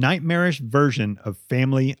most nightmarish version of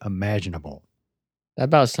family imaginable. That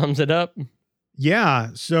about sums it up. Yeah,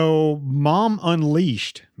 so Mom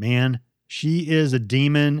Unleashed, man, she is a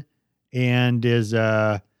demon and is,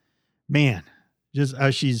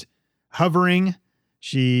 she's hovering.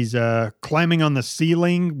 She's climbing on the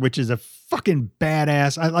ceiling, which is a fucking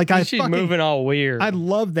badass. She's moving all weird. I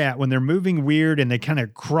love that when they're moving weird and they kind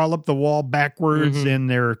of crawl up the wall backwards and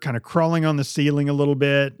they're kind of crawling on the ceiling a little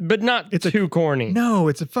bit. But not too corny. No,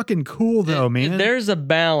 it's a fucking cool though, man. There's a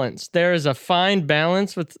balance. There is a fine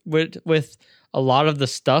balance with a lot of the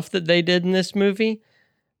stuff that they did in this movie.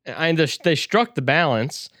 They struck the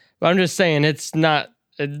balance, but I'm just saying it's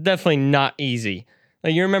definitely not easy.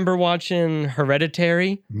 Like, you remember watching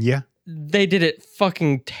Hereditary? Yeah. They did it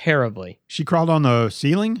fucking terribly. She crawled on the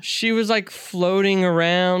ceiling? She was like floating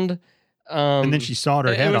around. And then she sawed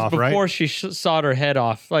her head off, right? Before she sawed her head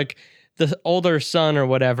off. Like, the older son or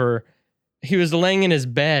whatever, he was laying in his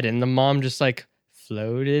bed and the mom just like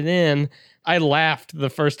floated in. I laughed the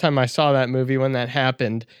first time I saw that movie when that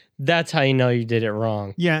happened. That's how you know you did it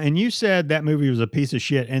wrong. Yeah, and you said that movie was a piece of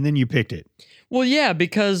shit, and then you picked it. Well, yeah,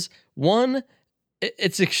 because one,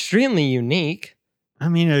 it's extremely unique. I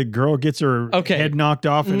mean, a girl gets her head knocked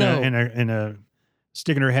off and a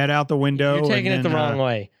sticking her head out the window. You're taking it the wrong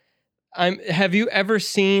way. Have you ever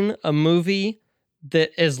seen a movie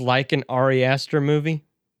that is like an Ari Aster movie?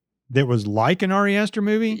 That was like an Ari Aster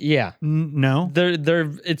movie? Yeah. No.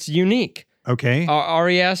 It's unique. Okay.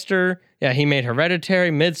 Ari Aster, yeah, he made Hereditary,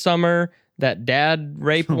 Midsommar, that dad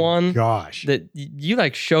rape one. Gosh. That you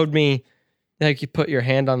like showed me, like you put your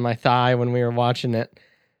hand on my thigh when we were watching it.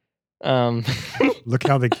 Look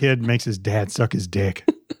how the kid makes his dad suck his dick.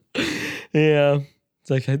 Yeah. It's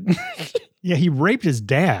like yeah, he raped his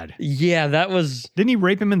dad. Yeah, that was... Didn't he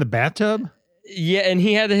rape him in the bathtub? Yeah, and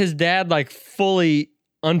he had his dad like fully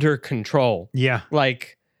under control. Yeah.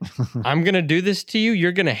 Like, I'm going to do this to you.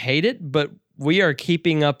 You're going to hate it, but we are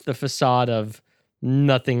keeping up the facade of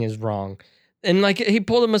nothing is wrong. And like, he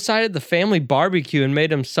pulled him aside at the family barbecue and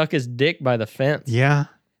made him suck his dick by the fence. Yeah.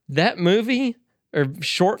 That movie or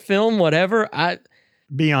short film, whatever,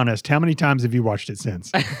 Be honest, how many times have you watched it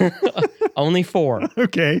since? Only 4.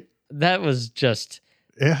 Okay. That was just...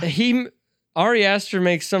 Yeah. Ari Aster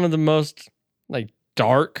makes some of the most like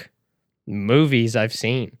dark movies I've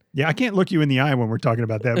seen. Yeah, I can't look you in the eye when we're talking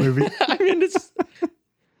about that movie. I mean,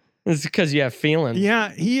 it's because you have feelings.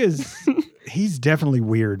 Yeah, he's definitely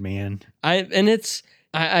weird, man. I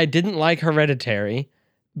didn't like Hereditary,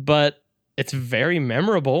 but it's very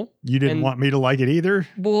memorable. You didn't want me to like it either?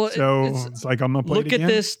 Well, so it's like I'm going to play it again? Look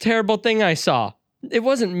at this terrible thing I saw. It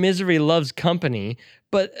wasn't Misery Loves Company,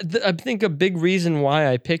 but I think a big reason why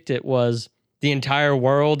I picked it was the entire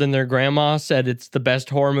world and their grandma said it's the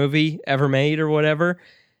best horror movie ever made or whatever.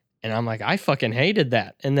 And I'm like, I fucking hated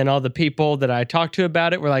that. And then all the people that I talked to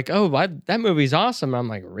about it were like, oh, that movie's awesome. I'm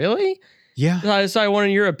like, really? Yeah. So I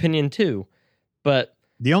wanted your opinion too. But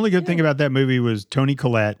The only good thing Yeah. about that movie was Toni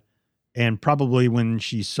Collette, and probably when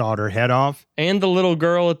she sawed her head off. And the little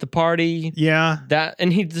girl at the party. Yeah.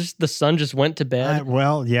 The son just went to bed.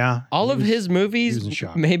 Yeah. All He of was- his he movies, was in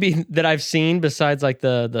shock. maybe that I've seen besides like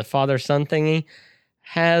the father-son thingy,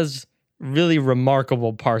 has really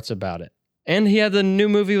remarkable parts about it. And he had the new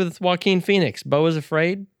movie with Joaquin Phoenix, Beau is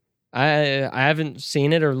Afraid. I haven't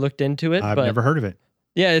seen it or looked into it, I've but never heard of it.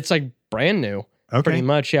 yeah, it's like brand new. Okay. Pretty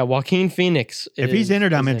much, yeah. Joaquin Phoenix. If he's in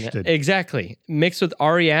it, I'm is interested. Exactly. Mixed with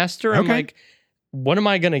Ari Aster, I'm Okay. like, what am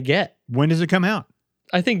I gonna get? When does it come out?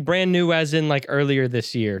 I think brand new, as in like earlier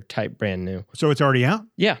this year type brand new. So it's already out?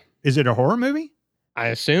 Yeah, Is it a horror movie? I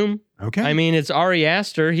assume. Okay. I mean, it's Ari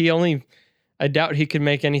Aster. I doubt he could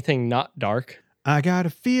make anything not dark. I got a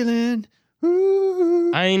feeling.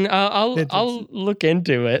 Ooh. I'll It's- look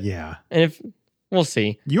into it, Yeah. and if we'll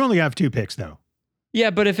see. You only have 2 picks though. Yeah,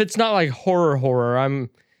 but if it's not like horror,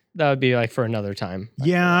 that would be like for another time.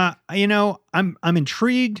 Yeah, I'm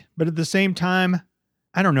intrigued, but at the same time,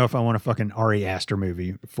 I don't know if I want a fucking Ari Aster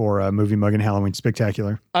movie for a Movie Mug and Halloween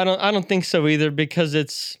Spectacular. I don't think so either, because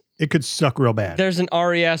It could suck real bad. there's an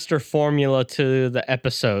Ari Aster formula to the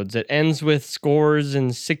episodes. It ends with scores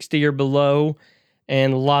in 60 or below,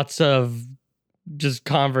 and lots of just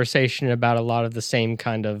conversation about a lot of the same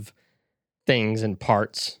kind of things and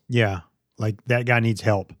parts. Yeah, like that guy needs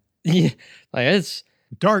help. Yeah, like it's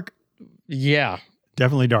Dark, yeah.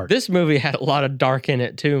 definitely dark. This movie had a lot of dark in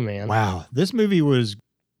it too, man. Wow, this movie was.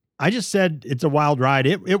 I just said it's a wild ride.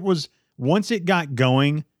 It was, once it got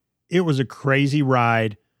going, it was a crazy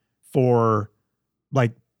ride for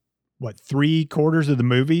like what, 3/4 of the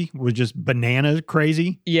movie was just banana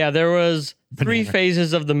crazy. Yeah, there was three Banana.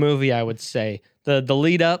 phases of the movie, I would say. The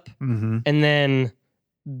lead up, Mm-hmm. and then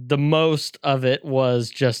the most of it was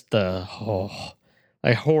just the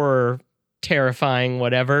like horror, terrifying,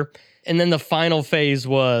 whatever. And then the final phase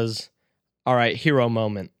was, all right, hero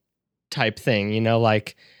moment type thing.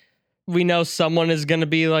 Like we know someone is going to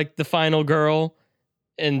be like the final girl,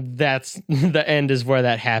 and that's the end is where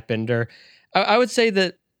that happened. Or I would say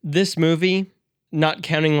that this movie, not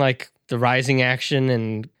counting like the rising action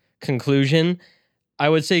and conclusion, I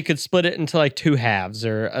would say you could split it into like 2 halves,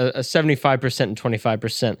 or a 75% and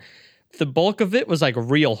 25%. The bulk of it was like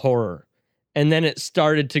real horror. And then it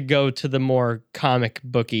started to go to the more comic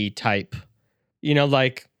booky type.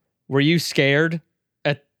 Like, were you scared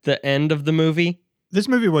at the end of the movie? This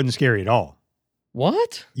movie wasn't scary at all.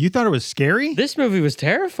 What? You thought it was scary? This movie was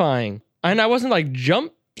terrifying. And I wasn't like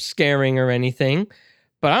jump scaring or anything,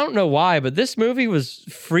 but I don't know why, but this movie was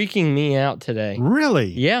freaking me out today. Really?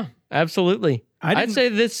 Yeah, absolutely. I'd didn't- say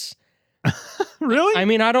this. Really? I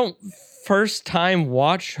mean, I don't first time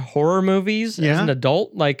watch horror movies as Yeah. an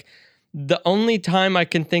adult. Like, the only time I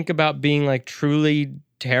can think about being like truly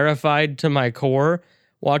terrified to my core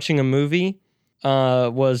watching a movie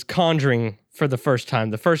was Conjuring for the first time.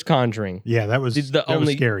 The first Conjuring. Yeah, that was The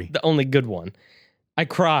was scary. The only good one. I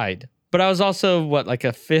cried, but I was also like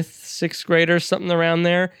a 5th, 6th grader, something around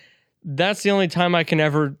there. That's the only time I can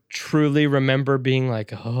ever truly remember being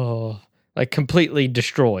like, like completely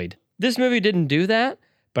destroyed. This movie didn't do that,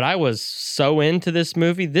 but I was so into this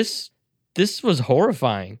movie. This was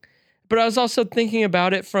horrifying. But I was also thinking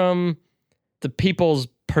about it from the people's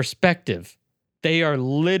perspective. They are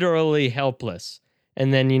literally helpless.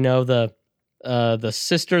 And then, the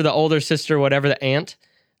sister, the older sister, whatever, the aunt,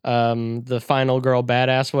 the final girl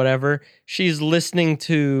badass, whatever, she's listening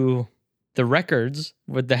to the records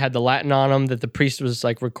that had the Latin on them that the priest was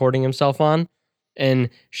like recording himself on. And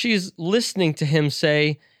she's listening to him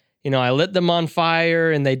say, I lit them on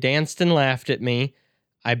fire and they danced and laughed at me.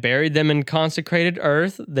 I buried them in consecrated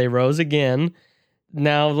earth. They rose again.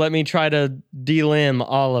 Now let me try to delimb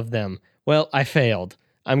all of them. Well, I failed.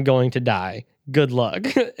 I'm going to die. Good luck.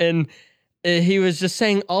 And he was just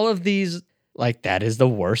saying all of these, like, that is the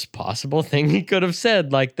worst possible thing he could have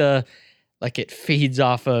said. Like it feeds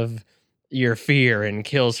off of your fear and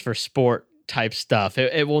kills for sport type stuff.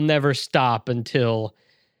 It will never stop until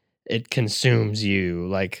it consumes you.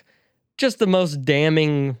 Like, just the most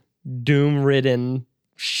damning, doom-ridden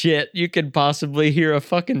shit you could possibly hear a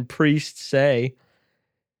fucking priest say.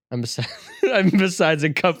 I'm besides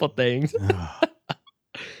a couple things.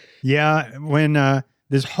 Yeah, when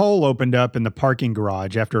this hole opened up in the parking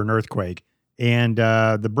garage after an earthquake, and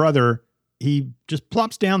the brother, he just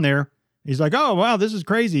plops down there. He's like, "Oh wow, this is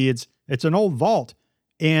crazy. It's an old vault,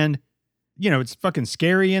 and it's fucking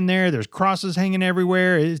scary in there. There's crosses hanging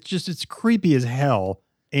everywhere. It's creepy as hell."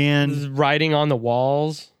 And Writing on the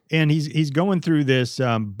walls. And he's going through this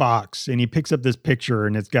box, and he picks up this picture,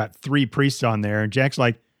 and it's got 3 priests on there. And Jack's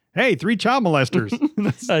like, hey, 3 child molesters.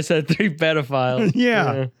 I said 3 pedophiles.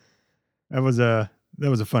 Yeah. That was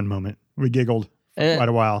a fun moment. We giggled for And quite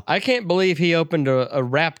a while. I can't believe he opened a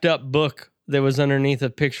wrapped up book that was underneath a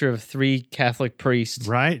picture of 3 Catholic priests.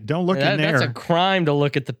 Right? Don't look in there. That's a crime to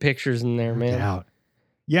look at the pictures in there, man. Doubt.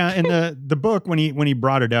 Yeah, and the book when he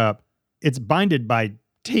brought it up, it's binded by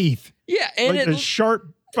teeth. Yeah, and Like a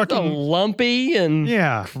sharp it's fucking lumpy and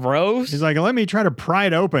yeah. gross. He's like, let me try to pry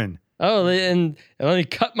it open. Oh, and let me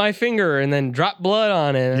cut my finger and then drop blood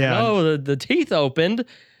on it. And, Yeah. oh, the teeth opened.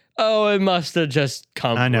 Oh, it must have just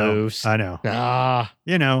come I know. loose. I know. Ah,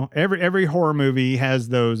 You know, every horror movie has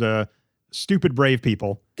those stupid brave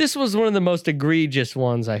people. this was one of the most egregious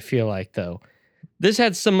ones, I feel like, though. This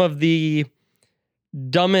had some of the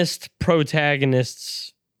dumbest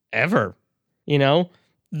protagonists ever. You know,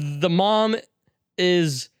 the mom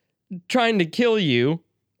is trying to kill you.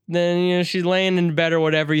 Then, you know, she's laying in bed or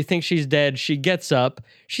whatever. You think she's dead. She gets up.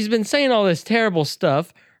 She's been saying all this terrible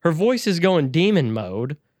stuff. Her voice is going demon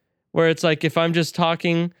mode, where it's like if I'm just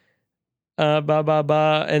talking, ba ba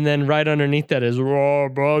ba, and then right underneath that is rah,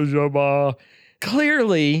 ba, ja, ba.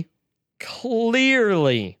 Clearly,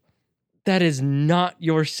 that is not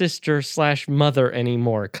your sister / mother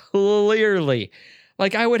anymore. Clearly,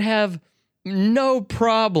 like I would have no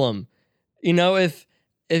problem, you know, if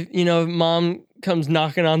you know, if mom comes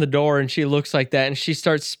knocking on the door and she looks like that and she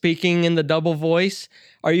starts speaking in the double voice,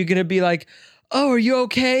 are you going to be like, oh, are you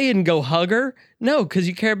okay? And go hug her? No, because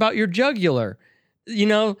you care about your jugular. You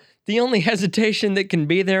know, the only hesitation that can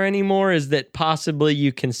be there anymore is that possibly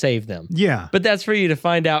you can save them. Yeah. But that's for you to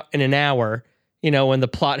find out in an hour, you know, when the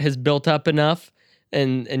plot has built up enough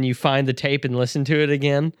and you find the tape and listen to it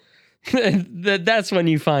again. That's when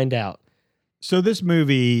you find out. So this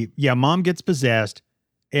movie, yeah, mom gets possessed,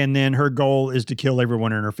 and then her goal is to kill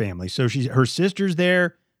everyone in her family. So her sister's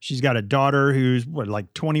there. She's got a daughter who's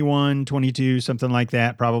like 21, 22, something like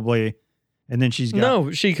that, probably. And then she's got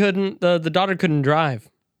No, she couldn't. The daughter couldn't drive.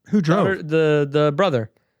 who drove? The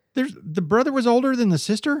brother. The brother was older than the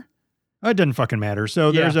sister? Oh, it doesn't fucking matter.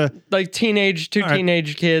 So there's a like two All right.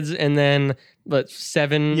 teenage kids, and then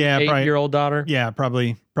 7, Yeah, 8-year-old daughter. yeah,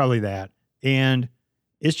 probably that. And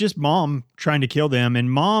it's just mom trying to kill them, and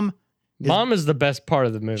mom Mom is the best part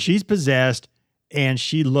of the movie. she's possessed, and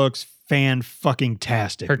she looks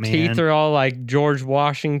fan-fucking-tastic, Her man. teeth are all like George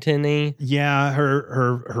Washington-y. Yeah,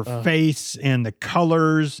 her face and the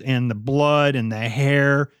colors and the blood and the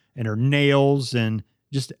hair and her nails and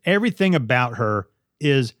just everything about her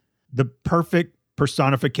is the perfect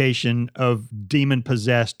personification of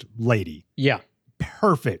demon-possessed lady. Yeah.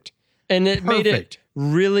 Perfect. And it made it Perfect.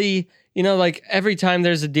 really, you know, like every time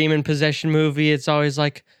there's a demon possession movie, it's always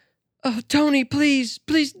like, oh, Tony, please,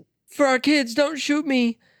 for our kids, don't shoot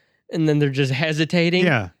me. And then they're just hesitating.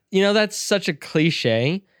 Yeah, You know, that's such a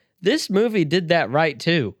cliche. This movie did that right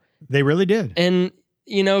too. they really did. And,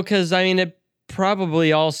 you know, because I mean, it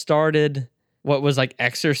probably all started what was like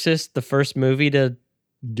Exorcist, the first movie to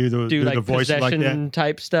Do do like the voice like possession that.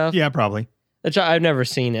 type stuff. Yeah, probably. Which I've never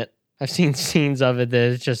seen it. I've seen scenes of it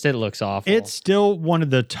that it looks awful. It's still one of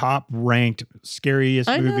the top ranked scariest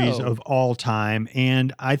I movies know. of all time.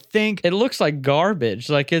 And I think It looks like garbage.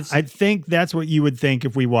 Like it's I think that's what you would think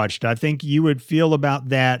if we watched it. I think you would feel about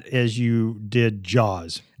that as you did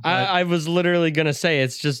Jaws. I was literally gonna say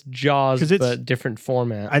it's just Jaws, 'Cause it's- but different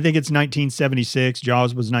format. I think it's 1976.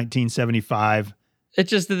 Jaws was 1975. It's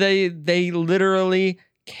just that they literally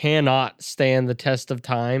cannot stand the test of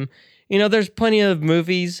time. You know, there's plenty of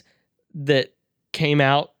movies that came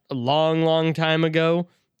out a long time ago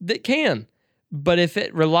that can, but if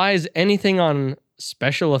it relies anything on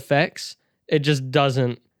special effects, it just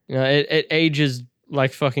doesn't. You know, it ages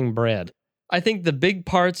like fucking bread. I think the big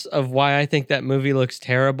parts of why I think that movie looks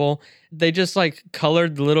terrible, they just like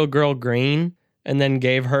colored the little girl green and then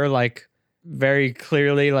gave her like very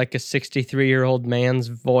clearly like a 63-year-old man's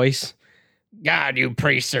voice. God, you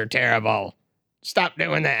priests are terrible. Stop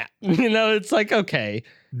doing that. You know, it's like, okay.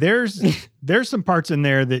 There's some parts in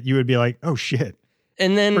there that you would be like, oh shit.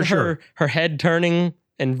 And then For sure. her head turning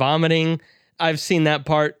and vomiting. I've seen that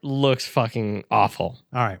part, looks fucking awful.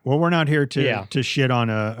 All right. Well, we're not here to shit on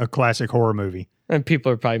a classic horror movie. And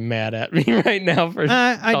people are probably mad at me right now for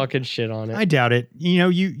talking shit on it. I doubt it. You know,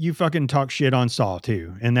 you fucking talk shit on Saw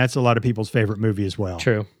too, and that's a lot of people's favorite movie as well.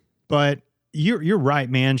 True. But you're right,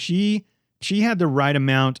 man. She had the right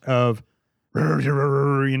amount of voice.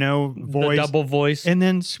 The double voice. And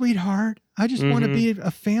then, sweetheart, I just want to be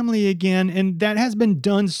a family again. And that has been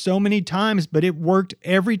done so many times, but it worked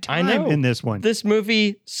every time know. in this one. This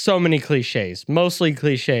movie, so many cliches, mostly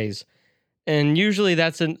cliches. And usually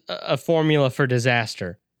that's a formula for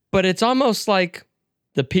disaster. But it's almost like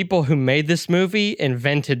the people who made this movie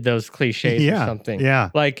invented those cliches or something. Yeah.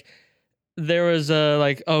 Like there was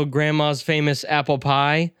grandma's famous apple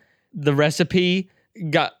pie. The recipe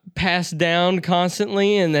got passed down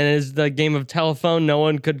constantly, and then as the game of telephone, no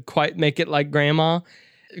one could quite make it like grandma.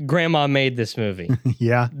 Grandma made this movie.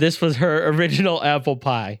 Yeah. This was her original apple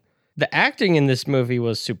pie. The acting in this movie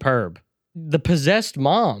was superb. The possessed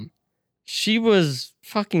mom, she was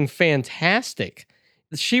fucking fantastic.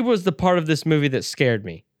 She was the part of this movie that scared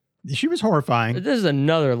me. She was horrifying. This is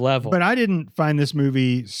another level. But I didn't find this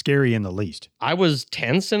movie scary in the least. I was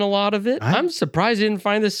tense in a lot of it. I'm surprised you didn't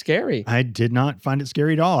find this scary. I did not find it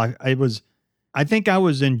scary at all. I think I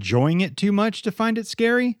was enjoying it too much to find it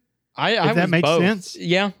scary. If that makes sense.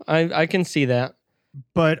 Yeah, I can see that.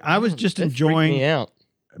 But I was just It enjoying. freaked me out.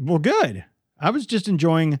 Well, good. I was just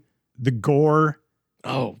enjoying the gore.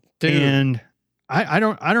 Oh, dude. And I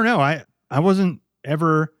don't know. I wasn't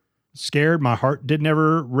ever scared. My heart didn't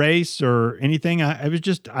ever race or anything. I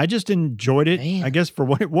just enjoyed it. Man. I guess for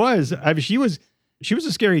what it was. I mean, she was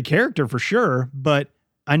a scary character for sure, but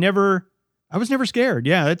I was never scared.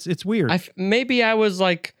 Yeah, it's weird. Maybe I was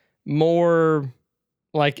like more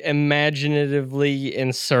like imaginatively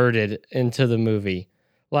inserted into the movie.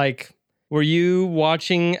 Like, were you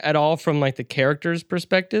watching at all from like the characters'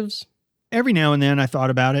 perspectives? Every now and then I thought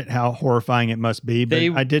about it, how horrifying it must be, but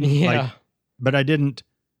I didn't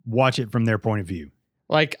watch it from their point of view.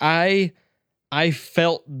 Like I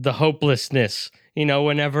felt the hopelessness,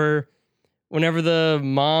 whenever the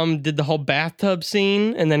mom did the whole bathtub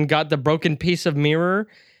scene and then got the broken piece of mirror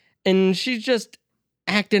and she's just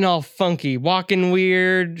acting all funky, walking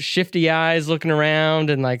weird, shifty eyes, looking around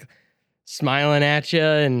and like smiling at you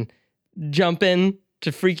and jumping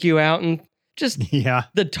to freak you out and just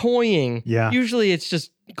the toying. Yeah. Usually it's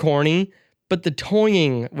just corny, but the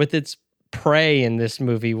toying with its prey in this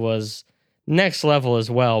movie was next level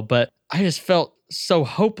as well. But I just felt so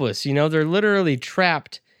hopeless. They're literally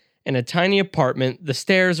trapped in a tiny apartment. The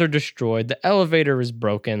stairs are destroyed. The elevator is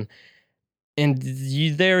broken. And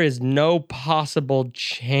there is no possible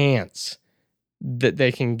chance that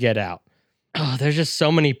they can get out. Oh, there's just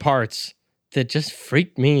so many parts that just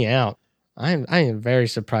freaked me out. I am very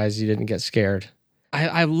surprised you didn't get scared.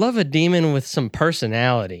 I love a demon with some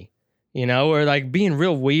personality, or like being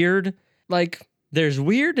real weird. Like there's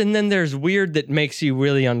weird and then there's weird that makes you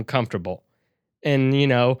really uncomfortable. And,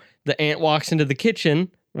 the aunt walks into the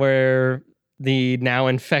kitchen where the now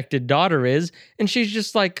infected daughter is, and she's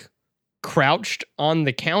just like crouched on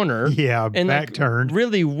the counter. Yeah, and back like, turned.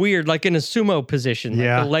 Really weird, like in a sumo position.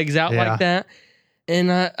 Yeah. Like the legs out like that.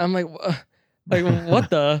 And I'm like what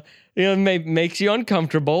the? Makes you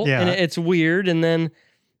uncomfortable. Yeah. And it's weird. And then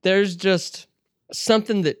there's just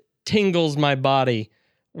something that tingles my body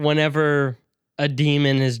whenever a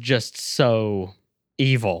demon is just so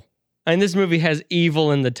evil. And this movie has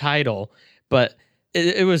evil in the title, but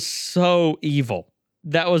it was so evil.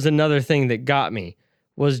 That was another thing that got me,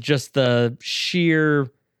 was just the sheer,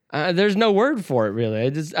 there's no word for it really. I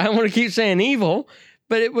don't want to keep saying evil,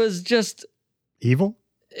 but it was just... Evil?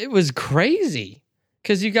 It was crazy.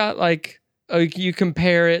 Because you got you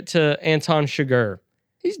compare it to Anton Chigurh.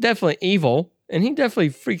 He's definitely evil, and he definitely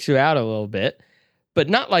freaks you out a little bit, but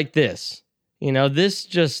not like this. This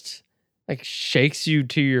just like shakes you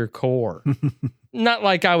to your core. Not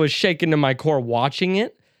like I was shaken to my core watching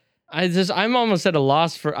it. I'm almost at a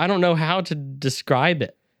loss I don't know how to describe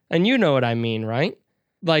it. And you know what I mean, right?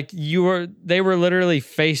 Like they were literally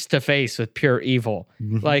face to face with pure evil.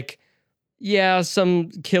 Mhm. Like, yeah, some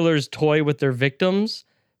killers toy with their victims,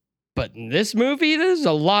 but in this movie, there's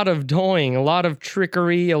a lot of toying, a lot of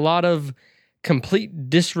trickery, a lot of complete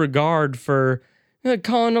disregard for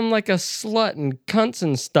calling them like a slut and cunts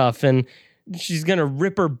and stuff, and she's gonna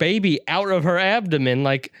rip her baby out of her abdomen.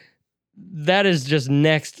 Like, that is just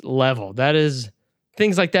next level.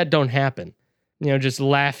 Things like that don't happen. Just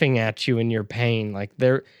laughing at you in your pain. Like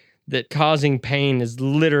that causing pain is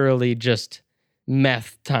literally just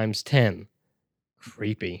meth times 10.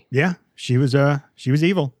 Creepy. Yeah, she was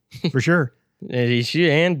evil for sure.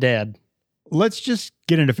 She and dead. Let's just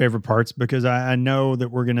get into favorite parts because I know that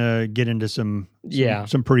we're gonna get into some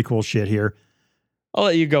pretty cool shit here. I'll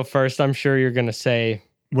let you go first. I'm sure you're gonna say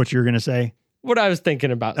what you're gonna say. What I was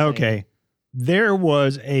thinking about. Okay. There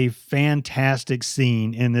was a fantastic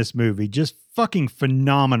scene in this movie, just fucking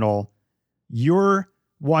phenomenal. You're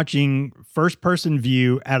watching first person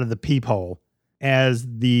view out of the peephole as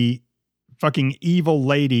the fucking evil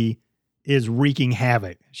lady is wreaking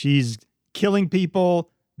havoc. She's killing people.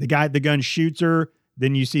 The guy at the gun shoots her.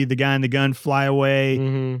 Then you see the guy in the gun fly away.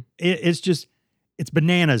 Mm-hmm. It's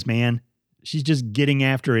bananas, man. she's just getting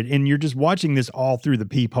after it. And you're just watching this all through the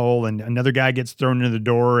peephole, and another guy gets thrown into the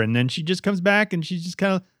door, and then she just comes back and she's just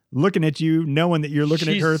kind of looking at you, knowing that you're looking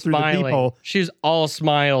at her through the peephole. She's all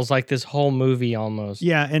smiles like this whole movie almost.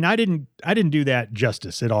 Yeah, and I didn't do that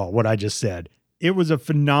justice at all, what I just said. It was a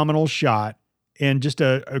phenomenal shot and just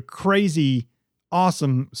a crazy,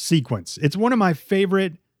 awesome sequence. It's one of my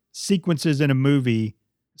favorite sequences in a movie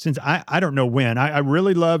since I don't know when. I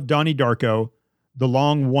really love Donnie Darko, the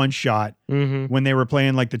long one shot when they were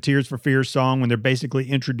playing like the Tears for Fears song, when they're basically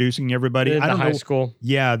introducing everybody. I don't know. High school.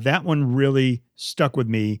 Yeah, that one really stuck with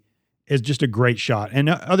me as just a great shot. And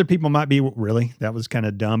other people might be, really, that was kind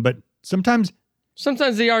of dumb. But sometimes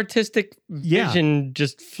the artistic vision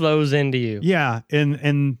just flows into you. Yeah,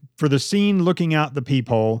 and for the scene looking out the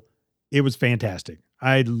peephole, it was fantastic.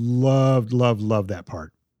 I loved that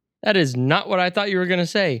part. That is not what I thought you were going to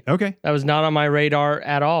say. Okay. That was not on my radar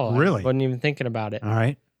at all. Really? I wasn't even thinking about it. All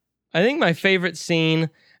right. I think my favorite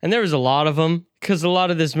scene, and there was a lot of them, because a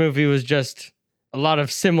lot of this movie was just a lot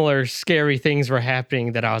of similar scary things were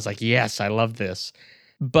happening that I was like, yes, I love this.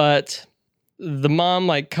 But the mom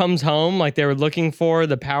like comes home, like they were looking for,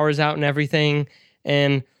 the power's out and everything,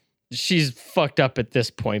 and she's fucked up at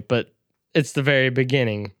this point, but it's the very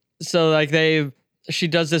beginning. So like she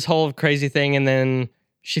does this whole crazy thing, and then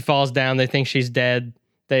she falls down. They think she's dead.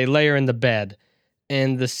 They lay her in the bed.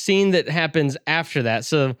 And the scene that happens after that,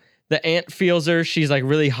 so the aunt feels her. She's like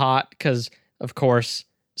really hot because, of course,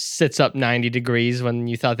 sits up 90 degrees when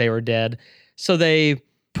you thought they were dead. So they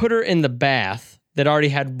put her in the bath that already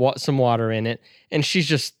had some water in it, and she's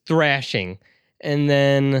just thrashing. And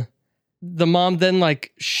then the mom then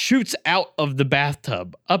like shoots out of the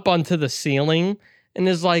bathtub up onto the ceiling and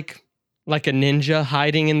is like a ninja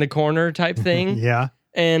hiding in the corner type thing. Yeah.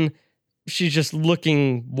 And she's just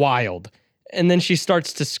looking wild. And then she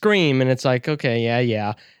starts to scream, and it's like, okay,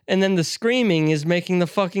 yeah. And then the screaming is making the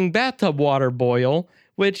fucking bathtub water boil,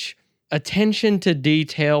 which attention to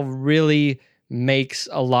detail really makes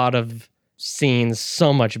a lot of scenes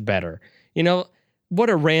so much better. You know, what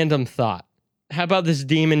a random thought. How about this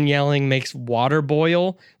demon yelling makes water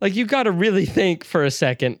boil? Like, you got to really think for a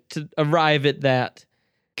second to arrive at that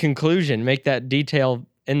conclusion, make that detail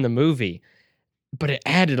in the movie. But it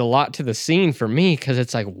added a lot to the scene for me because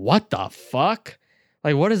it's like, what the fuck?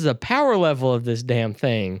 Like, what is the power level of this damn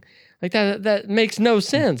thing? Like, that makes no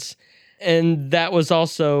sense. And that was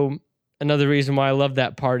also another reason why I love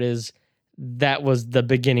that part is that was the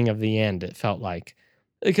beginning of the end, it felt like.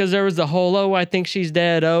 Because there was the whole, oh, I think she's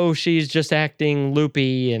dead. Oh, she's just acting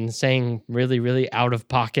loopy and saying really, really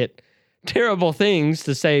out-of-pocket, terrible things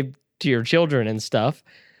to say to your children and stuff.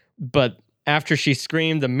 But after she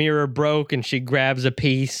screamed, the mirror broke and she grabs a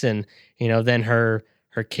piece, and, you know, then her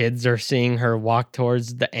kids are seeing her walk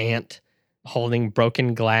towards the aunt holding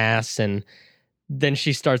broken glass, and then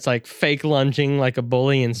she starts like fake lunging like a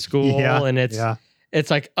bully in school. Yeah, and it's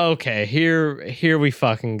like, okay, here we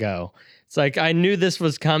fucking go. It's like, I knew this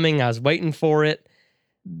was coming. I was waiting for it.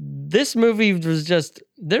 This movie was just,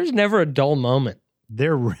 there's never a dull moment.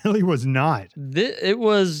 There really was not. It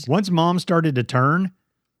was. Once mom started to turn,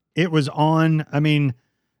 it was on, I mean,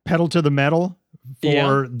 pedal to the metal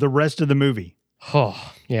for the rest of the movie.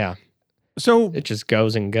 Oh, yeah. So it just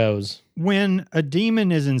goes and goes. When a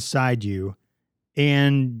demon is inside you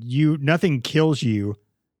and nothing kills you,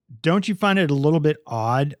 don't you find it a little bit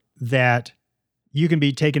odd that you can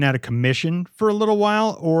be taken out of commission for a little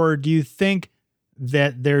while? Or do you think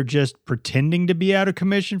that they're just pretending to be out of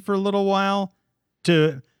commission for a little while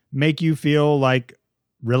to make you feel like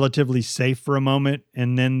relatively safe for a moment,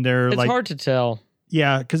 and then it's hard to tell.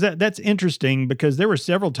 Yeah, because that's interesting, because there were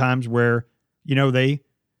several times where, you know, they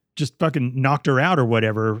just fucking knocked her out or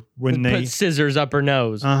whatever when they put scissors up her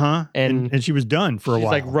nose. And she was done for a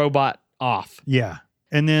while. She's like robot off. Yeah.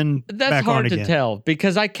 And then that's back hard on to again. tell,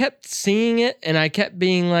 because I kept seeing it and I kept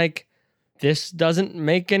being like, this doesn't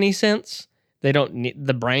make any sense.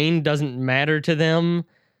 The brain doesn't matter to them.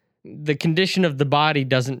 The condition of the body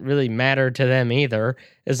doesn't really matter to them either.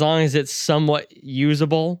 As long as it's somewhat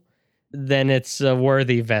usable, then it's a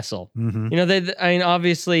worthy vessel. Mm-hmm. You know, I mean,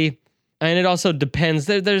 obviously, and it also depends.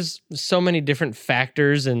 There's so many different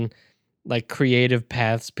factors and like creative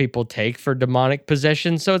paths people take for demonic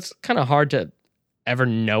possession. So it's kind of hard to ever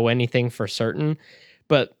know anything for certain.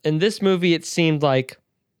 But in this movie, it seemed like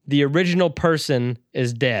the original person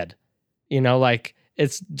is dead. You know, like,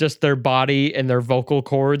 it's just their body and their vocal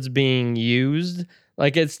cords being used.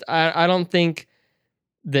 Like, I don't think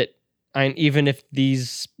that, even if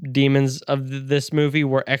these demons of this movie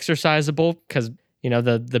were exorcisable, because, you know,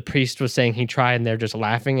 the priest was saying he tried and they're just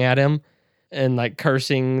laughing at him and like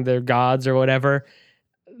cursing their gods or whatever.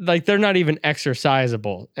 like they're not even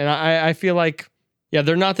exorcisable. And I feel like, yeah,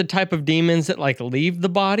 they're not the type of demons that like leave the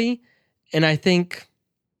body. And I think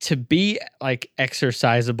to be like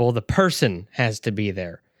exorcisable, the person has to be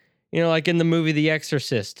there. You know, like in the movie The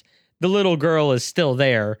Exorcist, the little girl is still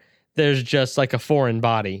there. There's just like a foreign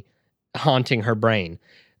body haunting her brain.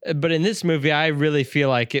 But in this movie, I really feel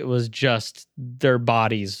like it was just their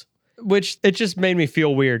bodies, which it just made me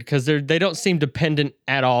feel weird because they don't seem dependent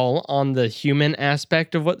at all on the human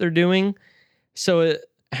aspect of what they're doing. So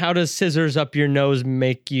how does scissors up your nose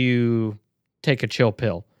make you take a chill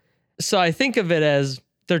pill? So I think of it as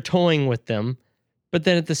they're toying with them, but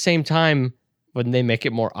then at the same time, wouldn't they make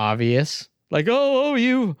it more obvious? Like, oh,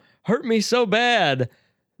 you hurt me so bad.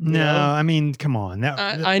 No, know? I mean, come on.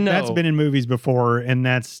 I know. That's been in movies before, and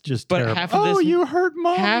that's just But terrible. half of this, you hurt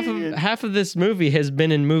mommy. half of this movie has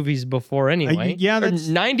been in movies before anyway. Yeah, Or that's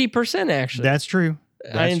 90% actually. That's true.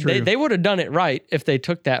 That's true. They would have done it right if they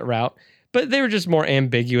took that route, but they were just more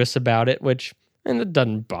ambiguous about it, which, and it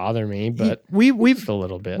doesn't bother me, but we've just a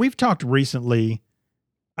little bit. We've talked recently.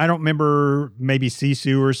 I don't remember, maybe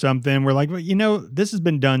Sisu or something. We're like, well, you know, this has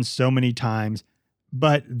been done so many times,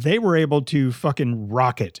 but they were able to fucking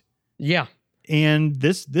rock it. Yeah. And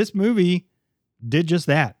this movie did just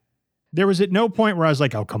that. There was at no point where I was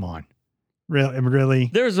like, oh, come on. Really?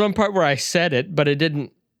 There was one part where I said it, but it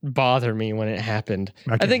didn't bother me when it happened.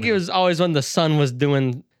 I think remember. it was always when the son was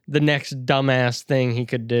doing the next dumbass thing he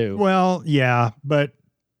could do. Well, yeah, but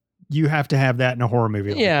you have to have that in a horror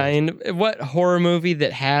movie. Yeah, like this. and what horror movie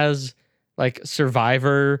that has like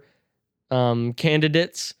survivor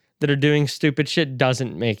candidates that are doing stupid shit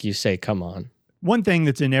doesn't make you say, come on. One thing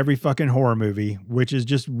that's in every fucking horror movie, which is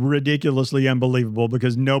just ridiculously unbelievable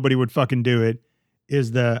because nobody would fucking do it,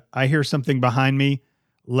 is I hear something behind me.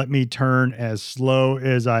 Let me turn as slow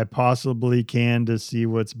as I possibly can to see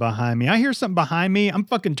what's behind me. I hear something behind me. I'm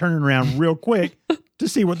fucking turning around real quick to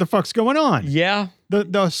see what the fuck's going on. Yeah.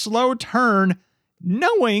 The slow turn,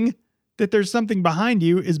 knowing that there's something behind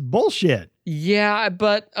you, is bullshit. Yeah,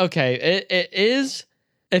 but okay, it is,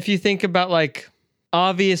 if you think about like,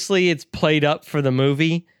 obviously it's played up for the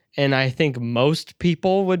movie, and I think most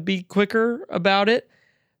people would be quicker about it.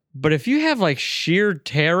 But if you have like sheer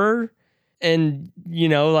terror and, you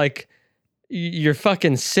know, like your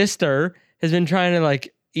fucking sister has been trying to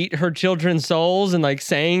like eat her children's souls and like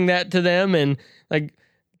saying that to them and like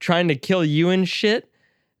trying to kill you and shit,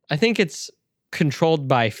 I think it's controlled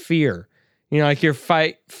by fear. You know, like your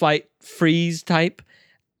fight, flight, freeze type.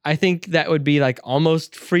 I think that would be like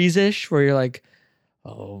almost freeze-ish where you're like,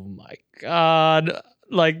 oh my God,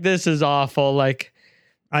 like this is awful. Like,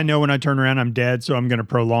 I know when I turn around, I'm dead, so I'm going to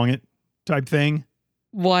prolong it type thing.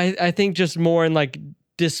 well, I think just more in like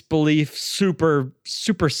disbelief, super,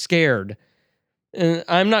 super scared. And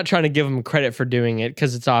I'm not trying to give them credit for doing it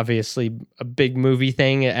because it's obviously a big movie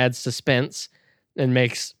thing. It adds suspense and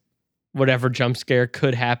makes whatever jump scare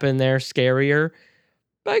could happen there scarier.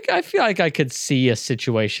 Like, I feel like I could see a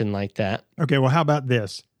situation like that. Okay, well, how about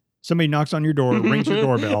this? Somebody knocks on your door, rings your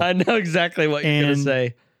doorbell. I know exactly what you're going to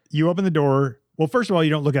say. You open the door. Well, first of all,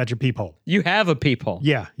 you don't look out your peephole. You have a peephole.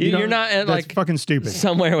 Yeah. You're not at that's like fucking stupid.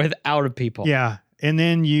 somewhere without a peephole. Yeah. And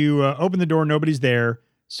then you open the door, nobody's there.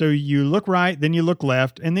 So you look right, then you look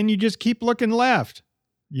left, and then you just keep looking left.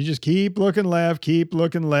 You just keep looking left, keep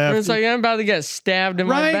looking left. And it's like I'm about to get stabbed in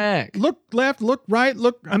my back. Look left, look right,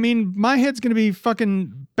 look. I mean, my head's going to be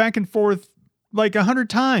fucking back and forth like 100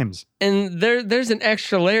 times. And there's an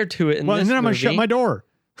extra layer to it in this And then I'm going to shut my door.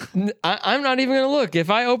 I'm not even going to look. If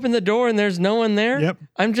I open the door and there's no one there, Yep.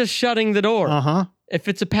 I'm just shutting the door. Uh-huh. If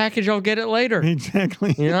it's a package, I'll get it later.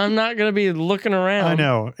 Exactly. You know, I'm not going to be looking around. I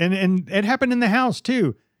know. And it happened in the house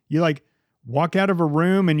too. You like walk out of a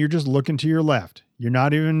room and you're just looking to your left. You're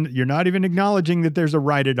not even acknowledging that there's a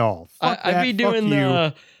right at all. I'd be doing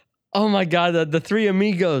the, oh my God, the Three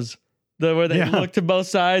Amigos, where they look to both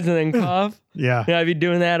sides and then cough. Yeah. I'd be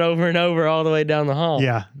doing that over and over all the way down the hall.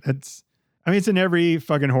 Yeah. It's in every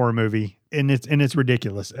fucking horror movie and it's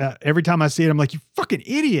ridiculous. Every time I see it, I'm like, you fucking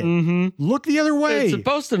idiot. Mm-hmm. Look the other way. It's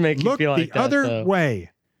supposed to make you feel like the that. other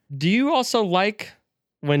way. Do you also like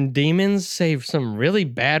when demons say some really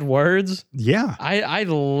bad words? Yeah. I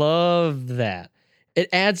love that. It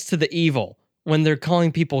adds to the evil when they're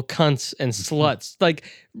calling people cunts and sluts, like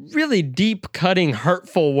really deep cutting,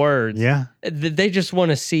 hurtful words. Yeah. They just want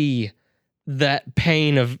to see that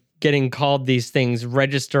pain of getting called these things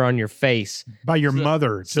register on your face By your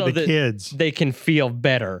mother to the kids. They can feel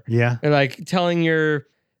better. Yeah. And like telling your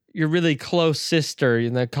really close sister,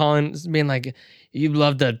 being like, you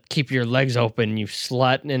love to keep your legs open, you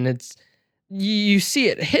slut. And you see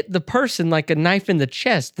it hit the person like a knife in the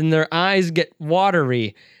chest, and their eyes get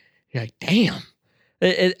watery. You're like, damn.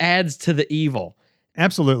 It adds to the evil.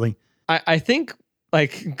 Absolutely. I think,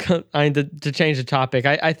 like, to change the topic,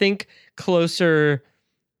 I think closer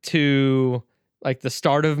to like the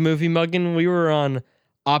start of Movie Muggin', we were on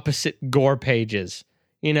opposite gore pages.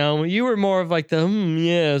 You know, you were more of like the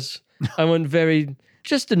yes, I went very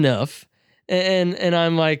just enough, and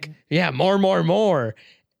I'm like, yeah, more.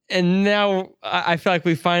 And now I feel like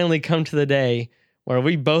we finally come to the day where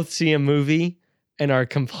we both see a movie and are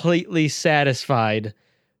completely satisfied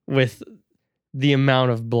with the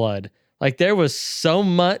amount of blood. Like, there was so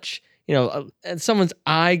much, you know, and someone's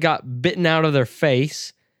eye got bitten out of their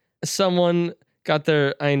face. Someone got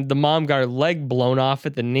the mom got her leg blown off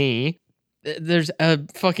at the knee. There's a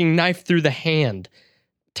fucking knife through the hand.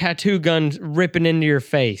 Tattoo gun ripping into your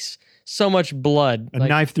face. So much blood. A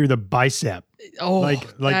knife through the bicep. Oh,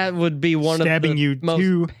 like that would be one of stabbing the you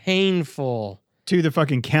most painful. To the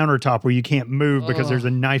fucking countertop where you can't move because there's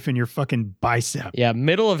a knife in your fucking bicep. Yeah,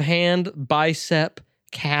 middle of hand, bicep,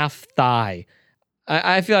 calf, thigh.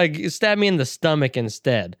 I feel like stab me in the stomach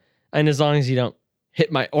instead. And as long as you don't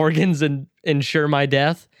hit my organs and ensure my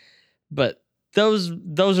death. But those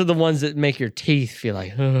are the ones that make your teeth feel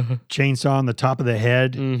like chainsaw on the top of the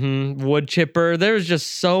head. Wood chipper. There was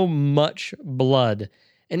just so much blood.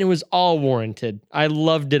 And it was all warranted. I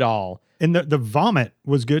loved it all. And the vomit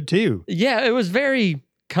was good too. Yeah, it was very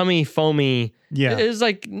cummy, foamy. Yeah. It was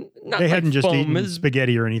like, not they like hadn't just foam. eaten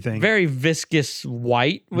spaghetti or anything. Very viscous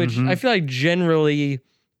white, which I feel like generally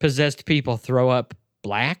possessed people throw up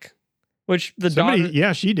black, which daughter,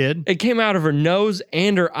 yeah, she did. it came out of her nose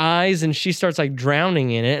and her eyes, and she starts like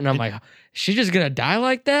drowning in it. And I'm like, she just gonna die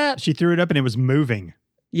like that? She threw it up and it was moving.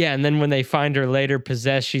 Yeah, and then when they find her later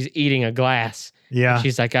possessed, she's eating a glass. Yeah.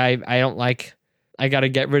 She's like, I don't like, I got to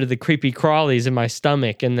get rid of the creepy crawlies in my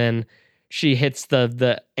stomach. And then she hits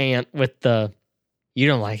the ant with the, you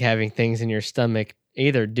don't like having things in your stomach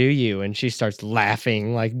either, do you? And she starts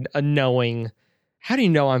laughing, like knowing, how do you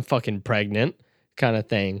know I'm fucking pregnant kind of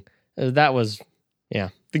thing. That was, yeah,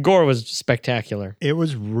 the gore was spectacular. It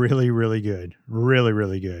was really, really good. Really,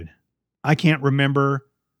 really good. I can't remember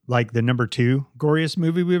like the number 2 goriest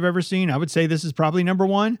movie we've ever seen. I would say this is probably number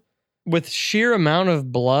 1. With sheer amount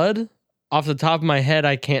of blood, off the top of my head,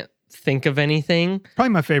 I can't think of anything. Probably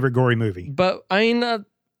my favorite gory movie. But I mean,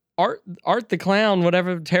 Art the Clown,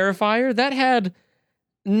 whatever, Terrifier, that had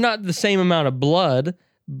not the same amount of blood,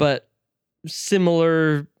 but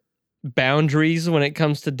similar boundaries when it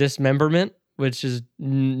comes to dismemberment, which is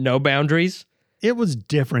no boundaries. It was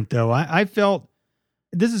different though. I felt,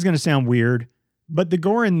 this is going to sound weird, but the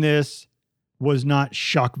gore in this was not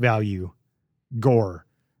shock value gore.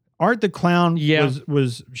 Art the Clown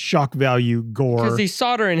was shock value gore. Because he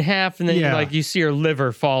sawed her in half, and then you see her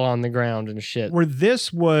liver fall on the ground and shit. Where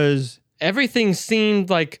this was... Everything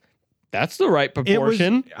seemed like, that's the right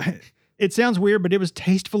proportion. It sounds weird, but it was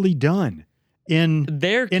tastefully done in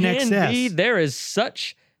excess. There is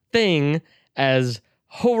such thing as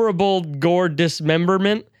horrible gore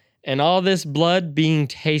dismemberment and all this blood being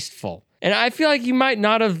tasteful. And I feel like you might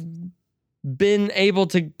not have been able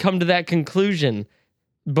to come to that conclusion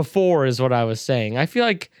before, is what I was saying. I feel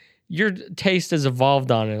like your taste has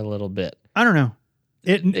evolved on it a little bit. I don't know.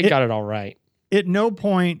 It got it all right. At no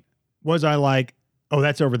point was I like, oh,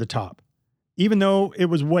 that's over the top. Even though it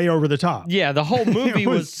was way over the top. Yeah, the whole movie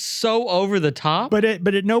was so over the top. But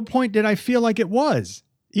at no point did I feel like it was.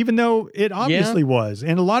 Even though it obviously was.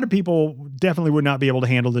 And a lot of people definitely would not be able to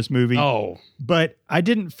handle this movie. Oh. But I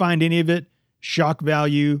didn't find any of it shock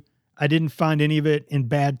value. I didn't find any of it in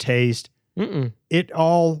bad taste. It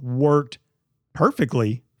all worked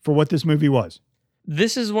perfectly for what this movie was.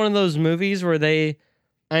 This is one of those movies where they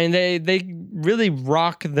really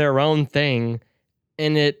rock their own thing,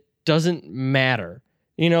 and it doesn't matter.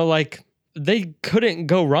 You know, like, they couldn't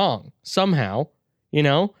go wrong somehow, you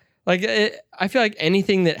know? Like, I feel like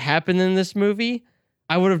anything that happened in this movie,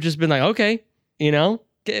 I would have just been like, okay, you know?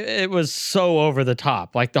 It was so over the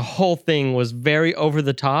top. Like, the whole thing was very over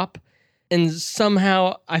the top. And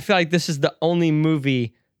somehow I feel like this is the only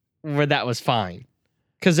movie where that was fine.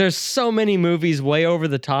 Because there's so many movies way over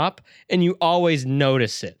the top, and you always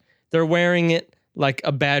notice it. They're wearing it like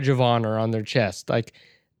a badge of honor on their chest. Like,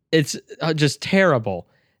 it's just terrible.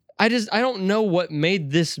 I don't know what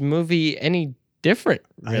made this movie any different,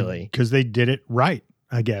 really. Because they did it right,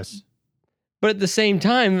 I guess. But at the same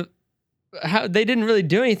time, they didn't really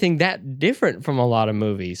do anything that different from a lot of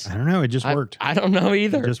movies. I don't know. It just worked. I don't know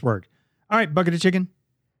either. It just worked. All right, bucket of chicken.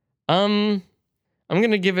 I'm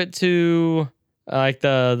gonna give it to like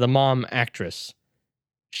the mom actress.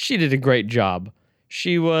 she did a great job.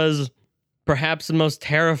 She was perhaps the most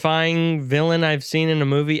terrifying villain I've seen in a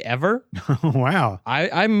movie ever. Wow.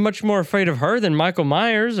 I'm much more afraid of her than Michael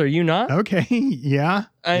Myers. Are you not? Okay. Yeah.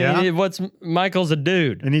 I mean, Michael's a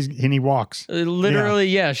dude. And he walks. Literally,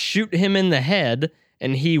 yeah. Shoot him in the head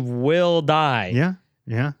and he will die. Yeah.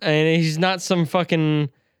 Yeah. And he's not some fucking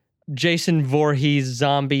Jason Voorhees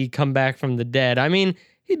zombie come back from the dead. I mean,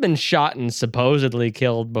 he'd been shot and supposedly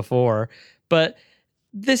killed before, but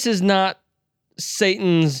this is not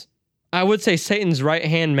Satan's, I would say Satan's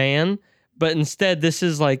right-hand man, but instead this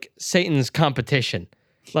is like Satan's competition.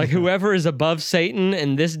 Like whoever is above Satan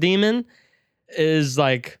and this demon is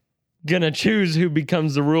like gonna choose who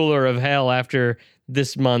becomes the ruler of hell after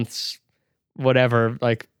this month's whatever,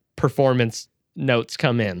 like performance notes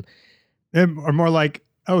come in. Or more like,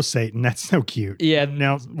 oh, Satan, that's so cute. Yeah.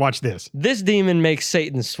 Now watch this. This demon makes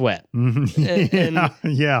Satan sweat. Yeah.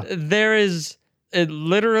 Yeah. There is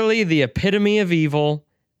literally the epitome of evil,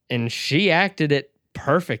 and she acted it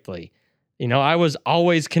perfectly. You know, I was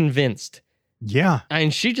always convinced. Yeah.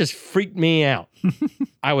 And she just freaked me out.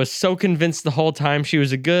 I was so convinced the whole time she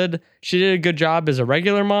did a good job as a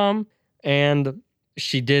regular mom, and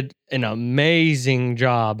she did an amazing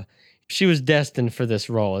job. She was destined for this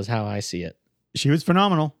role is how I see it. She was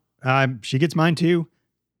phenomenal. She gets mine too.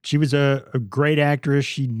 She was a great actress.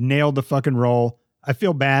 She nailed the fucking role. I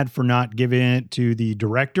feel bad for not giving it to the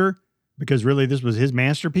director because really this was his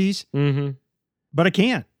masterpiece. Mm-hmm. But I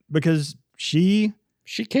can't because she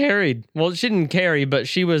carried. Well, she didn't carry, but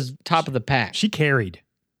she was top of the pack. She carried.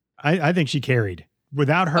 I think she carried.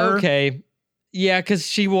 Without her. Okay. Yeah, because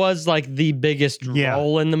she was like the biggest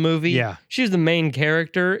role in the movie. Yeah. She was the main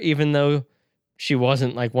character, even though she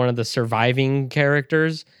wasn't like one of the surviving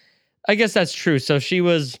characters. I guess that's true. So she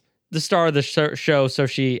was the star of the show, so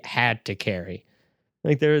she had to carry.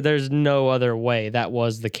 Like there's no other way. That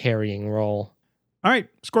was the carrying role. All right,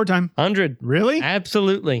 score time. 100. Really?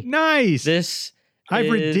 Absolutely. Nice. I've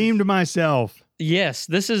redeemed myself. Yes,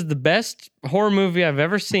 this is the best horror movie I've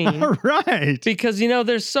ever seen. All right. Because, you know,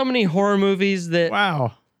 there's so many horror movies that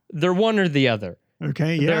wow, they're one or the other.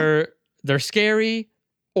 Okay, yeah. They're scary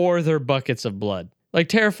or they're buckets of blood. Like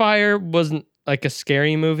Terrifier wasn't like a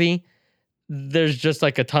scary movie. There's just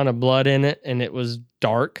like a ton of blood in it and it was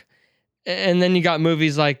dark. And then you got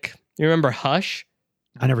movies like, you remember Hush?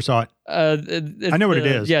 I never saw it. I know what it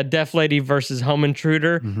is. Yeah, Deaf Lady versus Home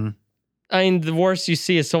Intruder. Mm-hmm. I mean, the worst you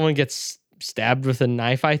see is someone gets stabbed with a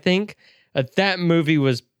knife, I think. That movie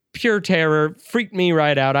was pure terror, freaked me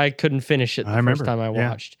right out. I couldn't finish it the first time I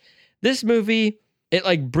watched. This movie, it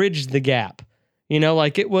like bridged the gap. You know,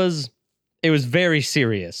 like it was very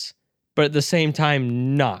serious, but at the same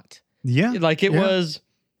time not. Yeah. Like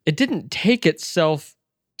it didn't take itself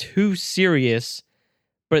too serious,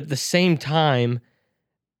 but at the same time,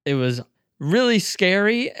 it was really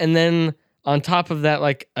scary. And then on top of that,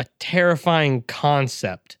 like a terrifying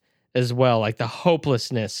concept as well, like the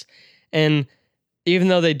hopelessness. And even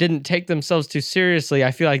though they didn't take themselves too seriously, I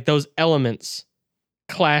feel like those elements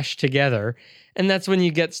clash together. And that's when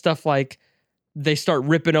you get stuff like they start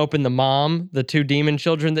ripping open the mom, the two demon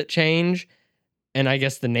children that change. And I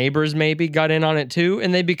guess the neighbors maybe got in on it too.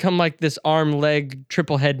 And they become like this arm, leg,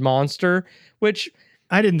 triple head monster, which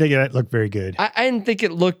I didn't think it looked very good. I didn't think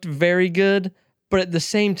it looked very good. But at the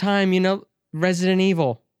same time, you know, Resident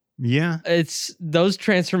Evil. Yeah. It's those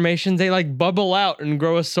transformations, they like bubble out and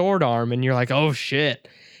grow a sword arm. And you're like, oh shit.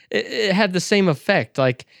 It had the same effect.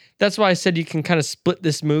 Like, that's why I said you can kind of split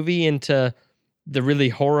this movie into the really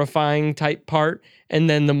horrifying type part. And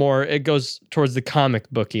then the more it goes towards the comic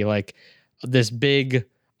booky, like this big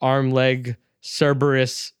arm, leg,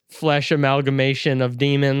 Cerberus flesh amalgamation of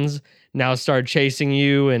demons now start chasing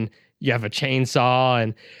you. And you have a chainsaw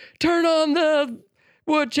and turn on the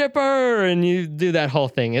wood chipper and you do that whole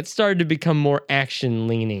thing. It started to become more action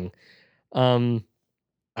leaning.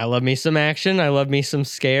 I love me some action. I love me some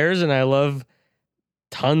scares and I love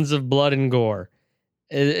tons of blood and gore.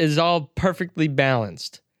 It is all perfectly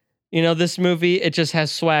balanced. You know, this movie, it just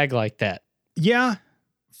has swag like that. Yeah.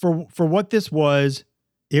 For what this was,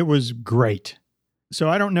 it was great. So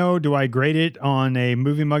I don't know, do I grade it on a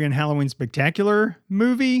Movie Muggin' Halloween Spectacular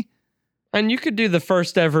movie? And you could do the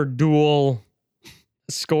first ever dual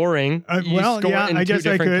scoring. I guess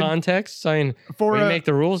I could. Contexts. I mean, we make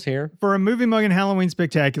the rules here. For a Movie Muggin' Halloween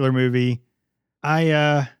Spectacular movie,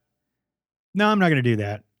 no, I'm not going to do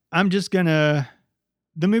that. I'm just going to,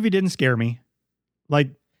 the movie didn't scare me. Like,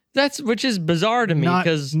 which is bizarre to me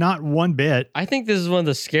because not one bit. I think this is one of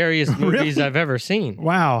the scariest movies I've ever seen.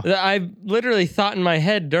 Wow. I literally thought in my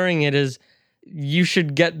head during it is you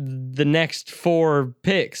should get the next 4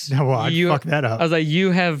 picks. No, well, I'd fuck that up. I was like,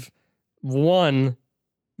 you have won.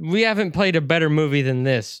 We haven't played a better movie than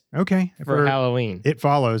this Okay. for Halloween. It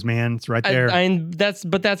Follows, man. It's right there.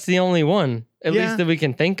 That's the only one, at least that we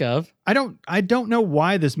can think of. I don't know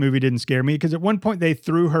why this movie didn't scare me, because at one point they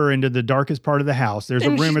threw her into the darkest part of the house. There's a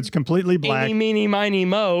room that's completely black. Eeny, meeny, miny,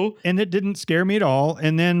 mo. And it didn't scare me at all.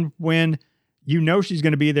 And then when you know she's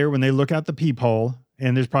going to be there, when they look out the peephole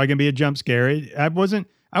and there's probably going to be a jump scare, I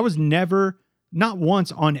was never, not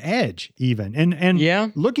once, on edge even.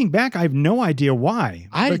 And looking back, I have no idea why.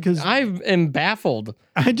 Because I am baffled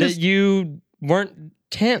that you weren't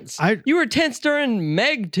tense. You were tense during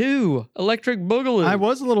Meg too. Electric Boogaloo. I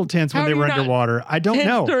was a little tense when they were underwater. I don't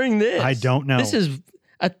know. During this, I don't know. This is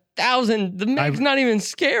 1,000. The Meg's not even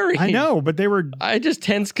scary. I know, but they were. I just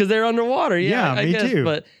tense because they're underwater. Yeah, me too.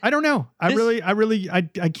 But I don't know. I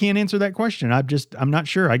can't answer that question. I'm not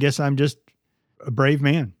sure. I guess I'm just a brave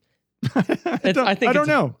man. I don't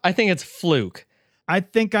know. I think it's fluke.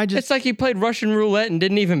 It's like he played Russian roulette and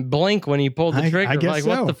didn't even blink when he pulled the trigger. I guess like, so.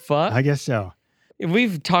 What the fuck? I guess so.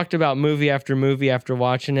 We've talked about movie after movie after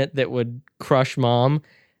watching it that would crush Mom.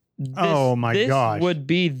 Oh my gosh. This would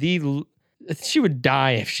be she would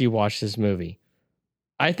die if she watched this movie.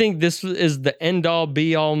 I think this is the end all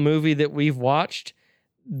be all movie that we've watched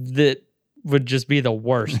that would just be the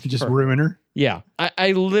worst. Just ruin her? Yeah.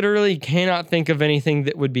 I literally cannot think of anything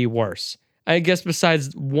that would be worse. I guess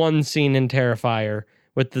besides one scene in Terrifier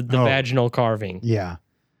with the vaginal carving. Yeah.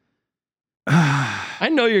 I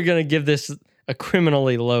know you're going to give this a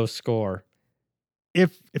criminally low score.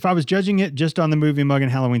 If I was judging it just on the Movie Mug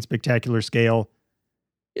and Halloween Spectacular scale,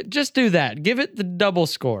 just do that. Give it the double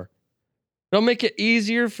score. It'll make it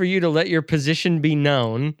easier for you to let your position be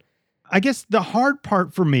known. I guess the hard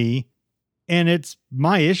part for me, and it's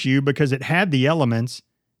my issue because it had the elements,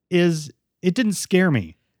 is it didn't scare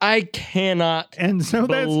me. I cannot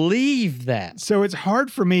believe that. So it's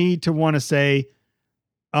hard for me to want to say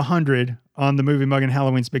 100 on the Movie Mug and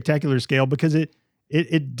Halloween Spectacular scale because it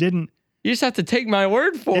didn't. You just have to take my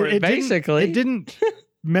word for it basically. It didn't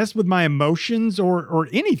mess with my emotions or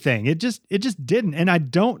anything. It just didn't. And I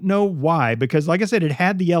don't know why, because like I said, it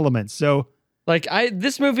had the elements. So like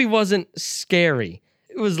this movie wasn't scary.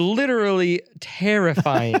 It was literally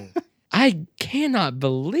terrifying. I cannot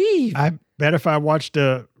believe. I bet if I watched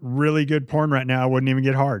a really good porn right now, I wouldn't even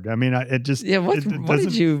get hard. I mean, it just what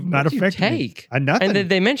did you take? Nothing. And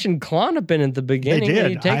they mentioned Klonopin at the beginning. They did.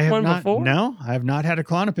 Did you take one before? No, I have not had a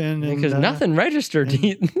Klonopin. Because nothing registered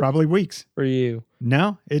probably weeks for you.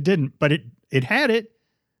 No, it didn't. But it had it.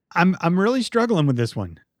 I'm really struggling with this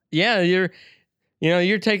one. Yeah,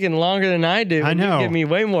 you're taking longer than I do. I know. You give me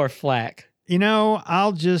way more flack.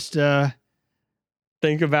 I'll just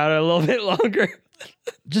think about it a little bit longer.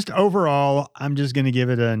 Just overall, I'm just going to give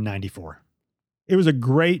it a 94. It was a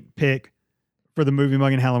great pick for the Movie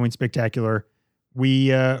Mug and Halloween Spectacular. We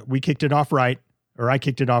kicked it off right, or I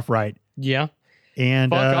kicked it off right. Yeah.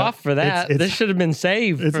 And fuck off for that. This should have been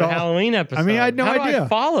saved for the Halloween episode. I mean, I had no idea. Do I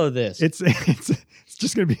follow this? It's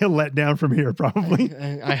just going to be a letdown from here, probably.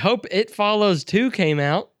 I hope It Follows 2 came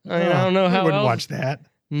out. I don't know how I wouldn't watch that.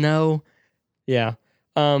 No. Yeah.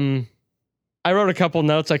 I wrote a couple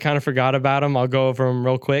notes. I kind of forgot about them. I'll go over them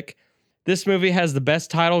real quick. This movie has the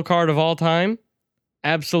best title card of all time.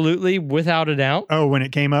 Absolutely, without a doubt. Oh, when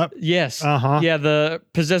it came up? Yes. Uh-huh. Yeah, the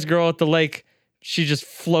possessed girl at the lake, she just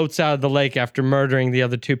floats out of the lake after murdering the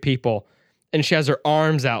other 2 people. And she has her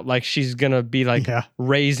arms out like she's going to be like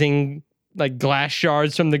raising like glass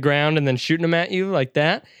shards from the ground and then shooting them at you like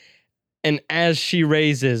that. And as she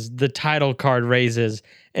raises, the title card raises.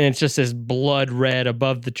 And it's just this blood red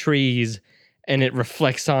above the trees. And it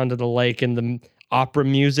reflects onto the lake and the opera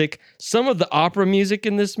music. Some of the opera music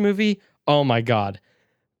in this movie, oh my God,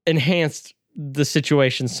 enhanced the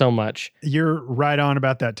situation so much. You're right on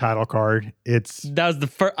about that title card. That was the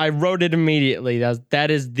first. I wrote it immediately.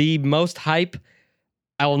 That is the most hype.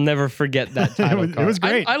 I will never forget that title card. It was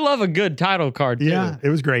great. I love a good title card too. Yeah, it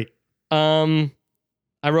was great. I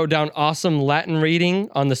wrote down awesome Latin reading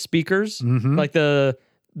on the speakers, like the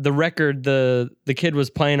record the kid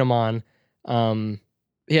was playing them on.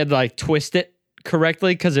 He had to like twist it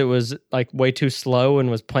correctly because it was like way too slow and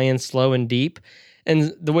was playing slow and deep,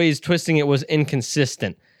 and the way he's twisting it was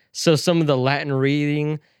inconsistent. So some of the Latin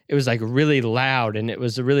reading, it was like really loud, and it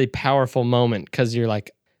was a really powerful moment because you're like,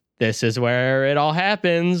 this is where it all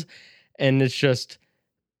happens, and it's just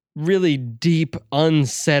really deep,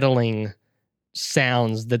 unsettling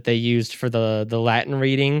sounds that they used for the Latin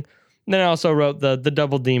reading. And then I also wrote the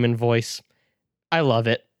double demon voice. I love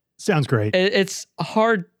it. Sounds great. It's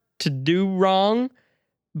hard to do wrong,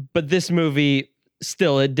 but this movie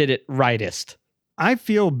still, it did it rightest. I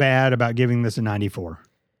feel bad about giving this a 94.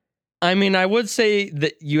 I mean, I would say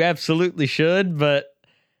that you absolutely should, but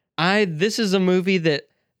this is a movie that,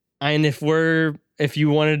 and if you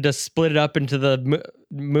wanted to split it up into the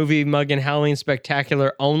Movie Muggin' Halloween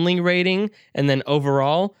Spectacular only rating and then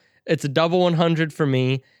overall, it's a double 100 for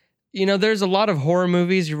me. You know, there's a lot of horror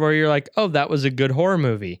movies where you're like, oh, that was a good horror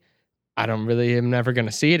movie. I'm never going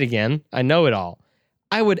to see it again. I know it all.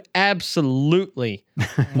 I would absolutely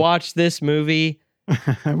watch this movie.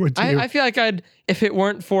 I would too. I feel like if it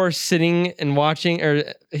weren't for sitting and watching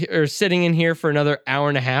or sitting in here for another hour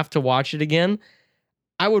and a half to watch it again,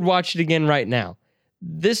 I would watch it again right now.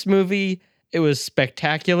 This movie, it was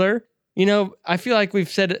spectacular. You know, I feel like we've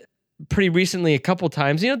said it pretty recently a couple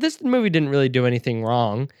times, you know, this movie didn't really do anything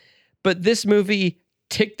wrong, but this movie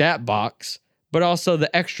ticked that box, but also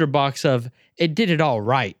the extra box of it did it all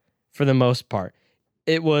right for the most part.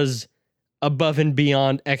 It was above and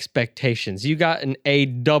beyond expectations. You got an A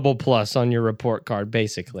double plus on your report card,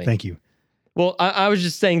 basically. Thank you. Well, I was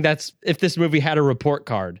just saying that's if this movie had a report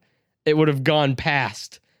card, it would have gone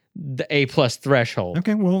past the A plus threshold.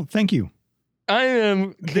 Okay, well, thank you. I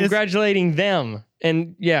am congratulating them.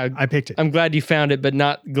 And yeah, I picked it. I'm glad you found it, but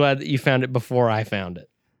not glad that you found it before I found it.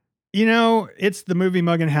 You know, it's the Movie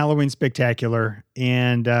Muggin' Halloween Spectacular,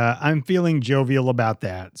 and I'm feeling jovial about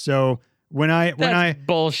that. So when I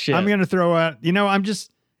bullshit. I'm going to throw out, you know, I'm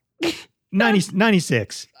just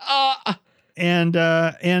 96. And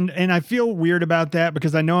I feel weird about that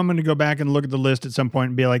because I know I'm going to go back and look at the list at some point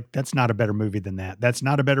and be like, that's not a better movie than that. That's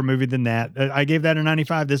not a better movie than that. I gave that a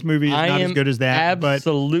 95. This movie is not as good as that.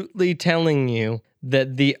 Absolutely telling you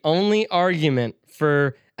that the only argument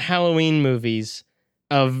for Halloween movies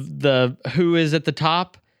of the who is at the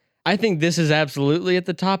top, I think this is absolutely at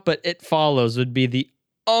the top, but It Follows would be the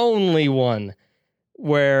only one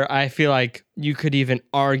where I feel like you could even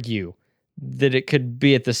argue that it could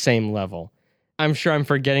be at the same level. I'm sure I'm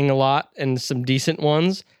forgetting a lot and some decent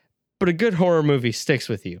ones, but a good horror movie sticks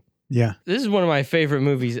with you. Yeah. This is one of my favorite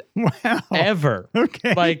movies ever.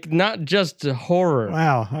 Okay. Like, not just horror.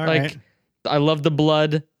 Wow. All right. I love the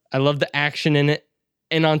blood. I love the action in it.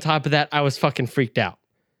 And on top of that, I was fucking freaked out.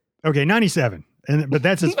 Okay, 97. But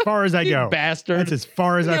that's as far as I go. Bastard. That's as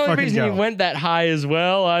far as I fucking go. The only reason you went that high as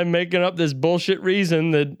well, I'm making up this bullshit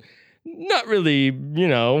reason that not really, you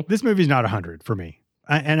know. This movie's not 100 for me.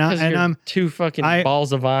 I'm two fucking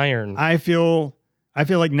balls of iron. I feel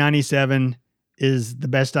like 97 is the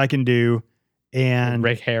best I can do. And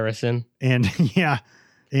Rick Harrison. And yeah.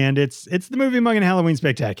 And it's the Movie Muggin' Halloween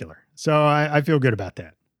Spectacular. So I feel good about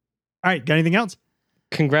that. All right, got anything else?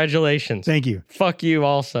 Congratulations. Thank you. Fuck you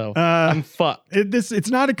also. I'm fucked. It's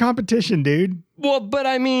not a competition, dude. Well, but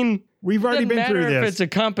I mean, we've already been through this. If it's a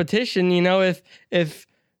competition, you know, if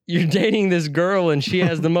you're dating this girl and she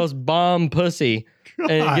has the most bomb pussy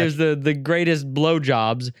and it gives the greatest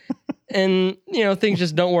blowjobs and, you know, things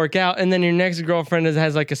just don't work out. And then your next girlfriend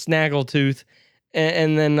has like a snaggle tooth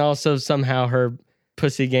and then also somehow her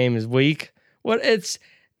pussy game is weak. It's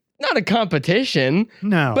not a competition.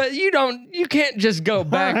 No. But you can't just go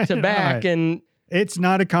back to back and it's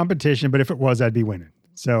not a competition, but if it was, I'd be winning.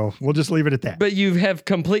 So we'll just leave it at that. But you have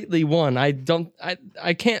completely won. I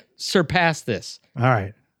can't surpass this. All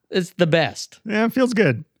right. It's the best. Yeah, it feels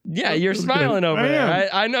good. Yeah, you're smiling over there.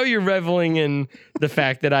 I know you're reveling in the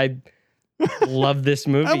fact that I love this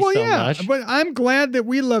movie much. But I'm glad that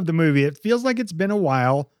we love the movie. It feels like it's been a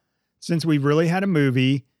while since we've really had a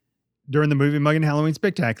movie during the Movie Muggin' Halloween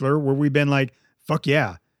Spectacular where we've been like, fuck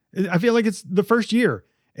yeah. I feel like it's the first year.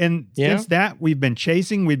 And since that, we've been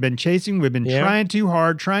chasing, we've been trying too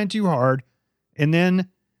hard. And then,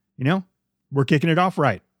 you know, we're kicking it off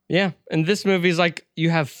right. Yeah. And this movie is like, you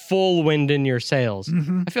have full wind in your sails.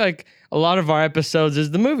 Mm-hmm. I feel like a lot of our episodes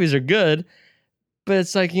is the movies are good, but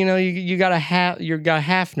it's like, you know, you got a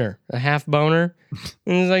Hafner, a half boner,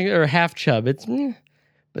 and it's like, or a half chub.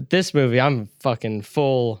 But this movie, I'm fucking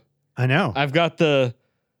full. I know. I've got the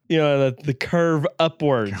curve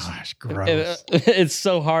upwards. Gosh, gross. It's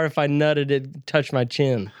so hard. If I nutted, it'd touch my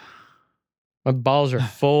chin. My balls are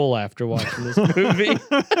full after watching this movie.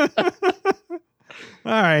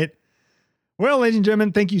 All right. Well, ladies and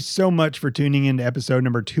gentlemen, thank you so much for tuning in to episode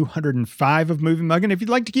number 205 of Movie Muggin'. If you'd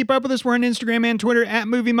like to keep up with us, we're on Instagram and Twitter at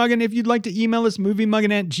Movie Muggin'. If you'd like to email us,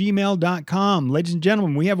 moviemuggin@gmail.com. Ladies and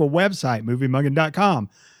gentlemen, we have a website, moviemuggin.com.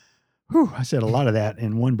 Whew, I said a lot of that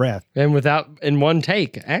in one breath. And in one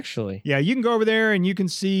take, actually. Yeah, you can go over there and you can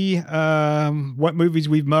see what movies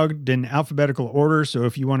we've mugged in alphabetical order. So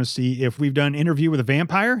if you want to see if we've done Interview with a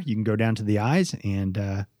Vampire, you can go down to the eyes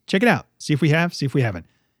and check it out. See if we have, see if we haven't.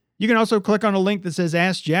 You can also click on a link that says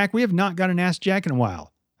Ask Jack. We have not got an Ask Jack in a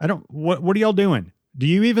while. What are y'all doing? Do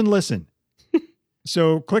you even listen?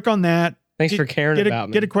 So click on that. Thanks for caring about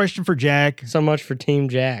me. Get a question for Jack. So much for Team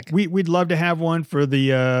Jack. We'd love to have one for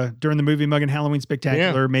the during the Movie Muggin' Halloween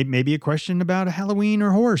Spectacular. Yeah. Maybe a question about Halloween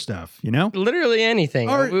or horror stuff, you know? Literally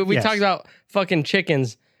anything. Or- We yes. talked about fucking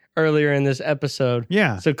chickens earlier in this episode.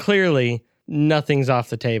 Yeah. So clearly nothing's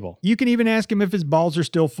off the table. You can even ask him if his balls are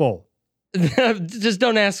still full. Just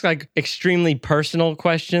don't ask like extremely personal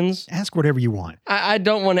questions. Ask whatever you want. I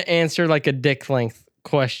don't want to answer like a dick length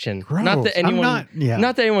question. Gross. Not that anyone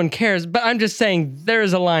not that anyone cares, but I'm just saying there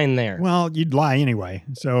is a line there. Well, you'd lie anyway.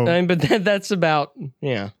 So But that's about,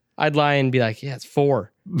 I'd lie and be like, yeah, it's 4.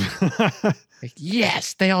 Like,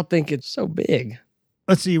 yes, they all think it's so big.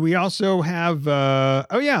 let's see. We also have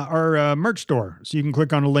our merch store. So you can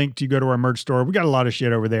click on a link to go to our merch store. We got a lot of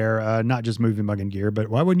shit over there, not just Movie Muggin' gear, but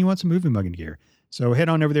why wouldn't you want some Movie Muggin' gear? So head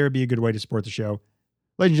on over there. It'd be a good way to support the show.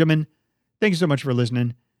 Ladies and gentlemen, thank you so much for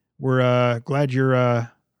listening. We're glad you're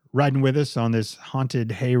riding with us on this haunted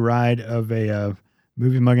hayride of a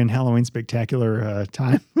Movie Muggin' Halloween Spectacular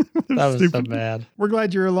time. That was so bad. We're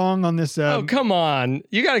glad you're along on this. Oh, come on.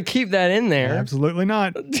 You got to keep that in there. Absolutely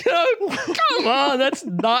not. Come on. That's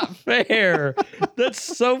not fair. That's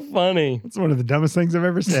so funny. It's one of the dumbest things I've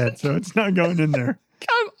ever said, so it's not going in there.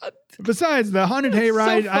 Come on. Besides the haunted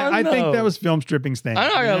hayride, fun, I think though. that was Film Stripping's thing. I'm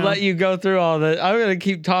not going to let you go through all that. I'm going to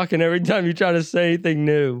keep talking every time you try to say anything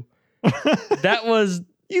new. That was,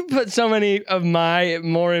 you put so many of my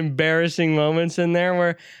more embarrassing moments in there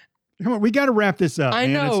where Come on, we got to wrap this up. I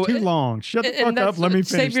man. know. It's too long. Shut the and fuck up. that's- Let me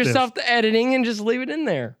finish save yourself the editing and just leave it in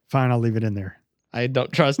there. Fine, I'll leave it in there. I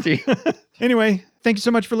don't trust you. Anyway, thank you so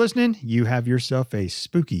much for listening. You have yourself a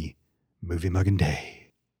spooky Movie Muggin' Day.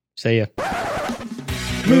 See ya.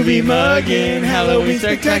 Movie Muggin' Halloween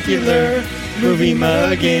Spectacular. Movie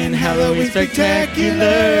Muggin' Halloween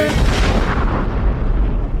Spectacular.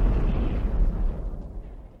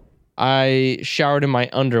 I showered in my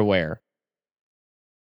underwear.